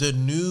the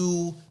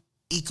new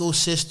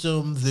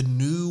ecosystem, the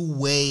new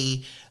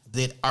way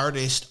that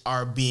artists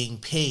are being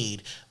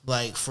paid.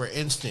 Like, for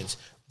instance,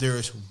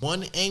 there's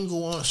one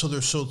angle on, so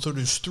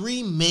there's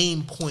three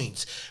main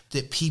points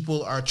that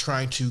people are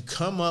trying to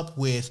come up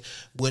with.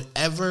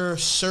 Whatever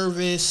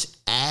service,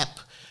 app,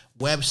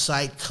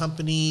 website,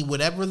 company,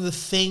 whatever the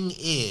thing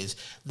is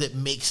that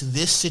makes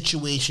this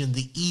situation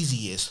the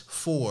easiest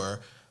for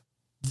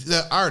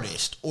the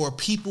artist or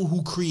people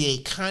who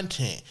create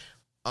content,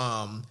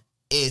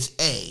 is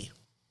A,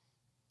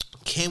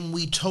 can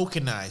we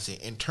tokenize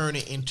it and turn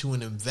it into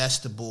an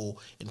investable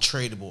and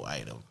tradable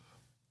item?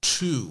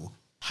 2,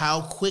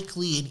 how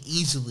quickly and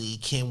easily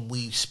can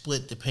we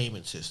split the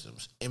payment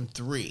systems? And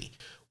 3,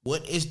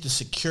 what is the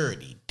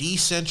security?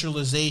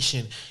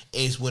 Decentralization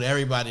is what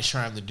everybody's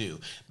trying to do.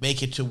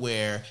 Make it to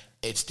where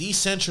it's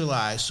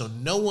decentralized so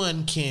no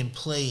one can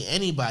play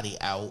anybody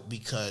out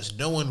because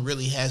no one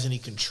really has any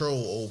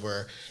control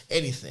over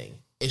anything.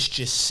 It's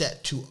just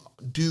set to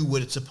do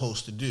what it's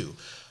supposed to do.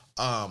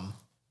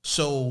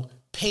 So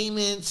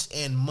payments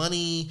and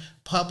money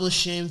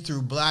publishing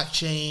through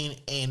blockchain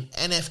and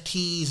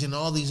NFTs and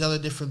all these other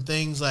different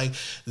things, like,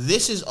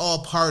 this is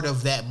all part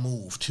of that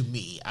move to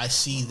me. I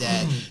see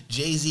that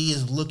Jay-Z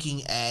is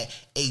looking at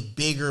a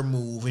bigger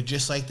move, and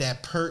just like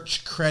that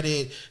Perch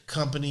credit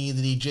company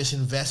that he just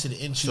invested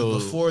into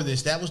before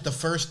this, that was the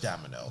first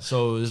domino.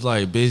 So it's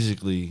like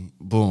basically,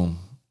 boom,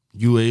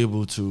 you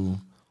able to,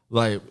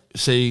 like,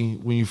 say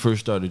when you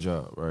first start a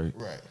job, right?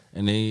 Right.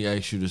 And they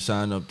ask you to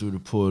sign up through the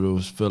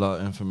portals, fill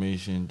out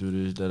information, do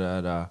this,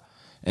 da.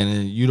 And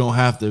then you don't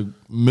have to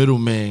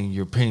middleman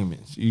your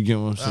payments. You get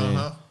what I'm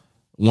saying?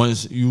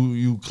 Once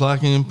you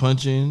clock in,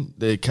 punch in,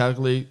 they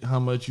calculate how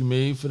much you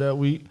made for that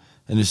week,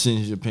 and it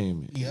sends your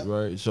payment,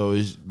 right? So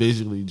it's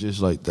basically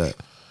just like that.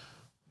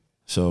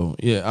 So,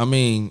 yeah, I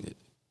mean,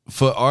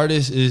 for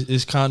artists,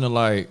 it's kind of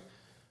like,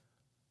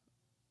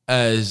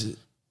 as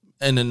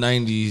in the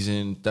 90s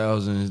and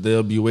thousands,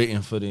 they'll be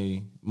waiting for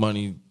the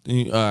money.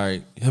 All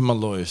right, hit my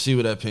lawyer, see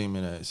where that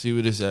payment at, see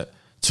where this at.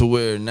 To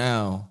where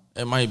now,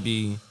 it might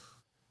be,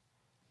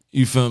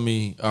 you feel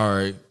me? All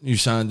right, you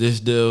sign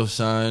this deal,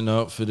 sign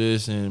up for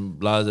this, and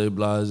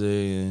blase,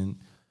 and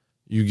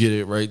you get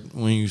it right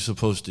when you're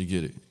supposed to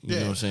get it. You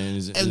know what I'm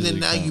saying? And then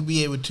now you'd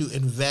be able to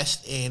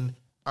invest in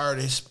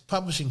artists'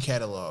 publishing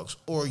catalogs,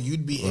 or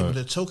you'd be able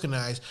to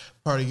tokenize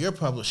part of your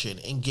publishing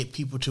and get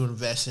people to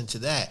invest into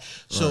that.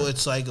 So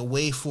it's like a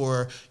way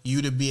for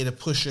you to be able to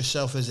push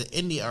yourself as an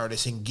indie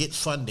artist and get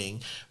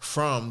funding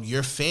from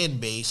your fan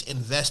base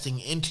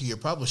investing into your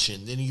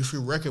publishing. Then if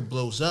your record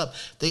blows up,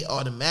 they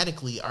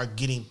automatically are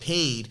getting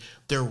paid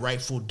their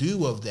rightful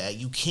due of that.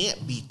 You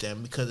can't beat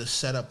them because it's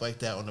set up like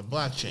that on the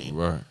blockchain.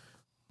 Right.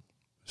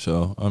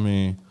 So, I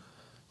mean,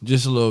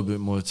 just a little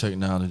bit more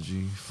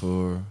technology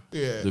for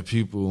the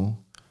people.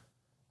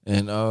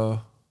 And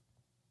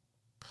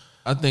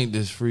I think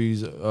this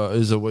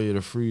is a way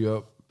to free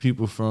up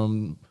people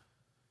from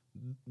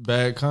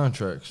bad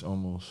contracts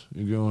almost.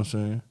 You get what I'm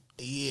saying?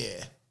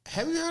 Yeah.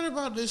 Have you heard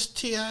about this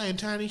T.I. and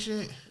Tiny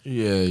shit?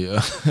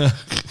 Yeah.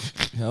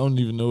 I don't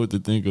even know what to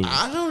think of it.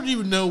 I don't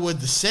even know what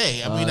to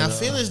say. I mean, I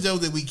feel as though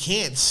that we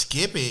can't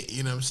skip it,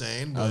 you know what I'm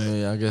saying? But I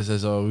mean, I guess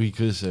that's all we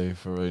could say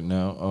for right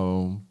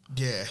now.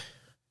 yeah.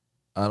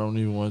 I don't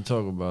even want to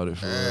talk about it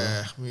for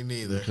real. Me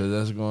neither. Because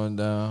that's going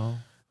down.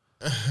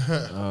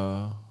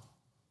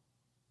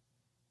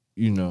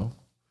 You know.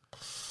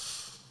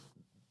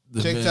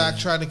 TikTok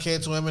trying to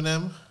cancel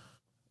Eminem.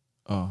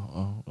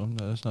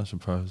 That's not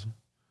surprising.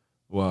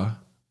 Why?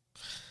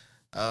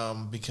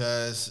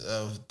 Because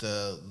of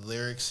the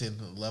lyrics in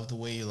Love the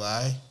Way You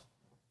Lie.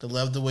 The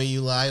Love the Way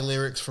You Lie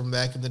lyrics from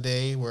back in the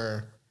day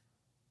were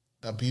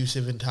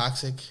abusive and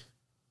toxic.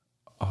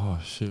 Oh,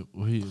 shit.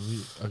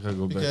 I gotta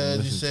go back Because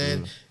and you listen said,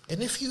 to it.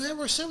 and if you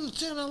ever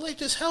something, I light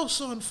this house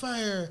on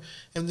fire.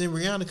 And then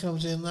Rihanna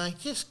comes in like,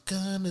 just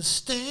gonna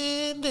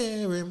stand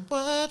there and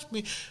watch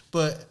me.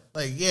 But,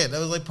 like, yeah, that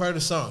was like part of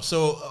the song.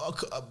 So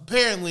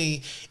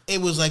apparently it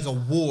was like a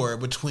war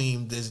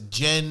between this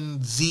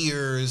Gen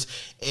Zers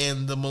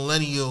and the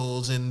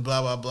millennials and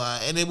blah, blah, blah.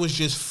 And it was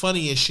just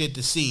funny as shit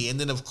to see. And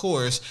then, of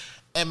course,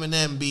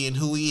 Eminem, being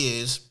who he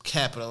is,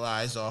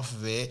 capitalized off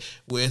of it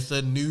with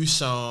a new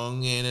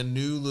song and a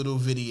new little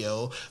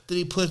video that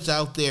he puts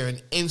out there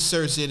and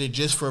inserts it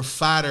just for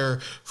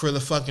fodder for the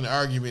fucking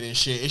argument and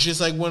shit. It's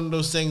just like one of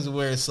those things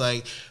where it's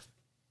like,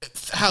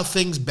 how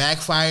things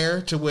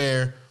backfire to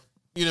where,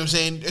 you know what I'm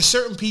saying? There's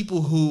certain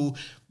people who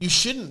you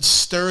shouldn't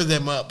stir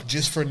them up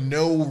just for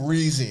no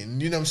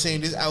reason, you know what I'm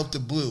saying, just out the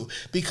blue,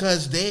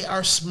 because they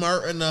are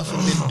smart enough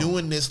and been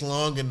doing this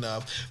long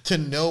enough to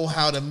know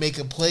how to make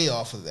a play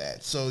off of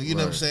that. So, you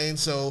know what I'm saying?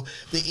 So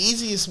the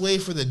easiest way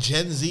for the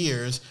Gen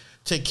Zers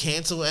to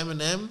cancel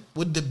Eminem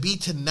would be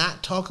to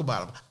not talk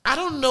about him. I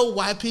don't know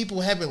why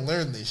people haven't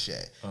learned this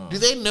yet. Do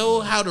they know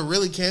how to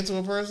really cancel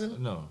a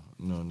person? No,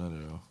 not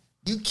at all.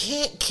 You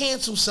can't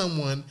cancel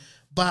someone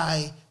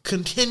by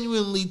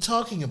continually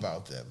talking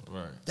about them.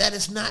 Right. That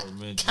is not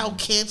how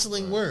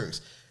canceling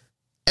works.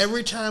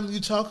 Every time you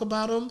talk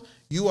about them,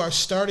 you are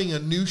starting a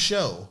new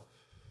show.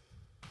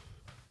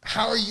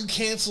 How are you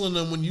canceling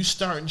them when you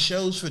starting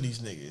shows for these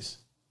niggas?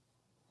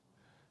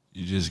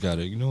 You just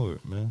gotta ignore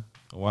it, man.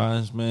 A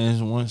wise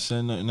man once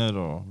said nothing at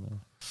all, man.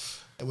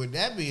 And with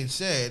that being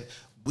said,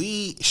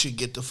 we should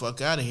get the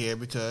fuck out of here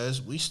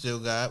because we still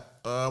got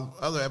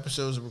other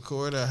episodes to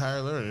record at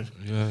Higher Learning.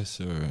 Yes,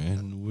 sir.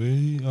 And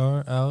we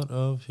are out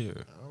of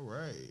here. All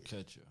right.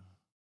 Catch you.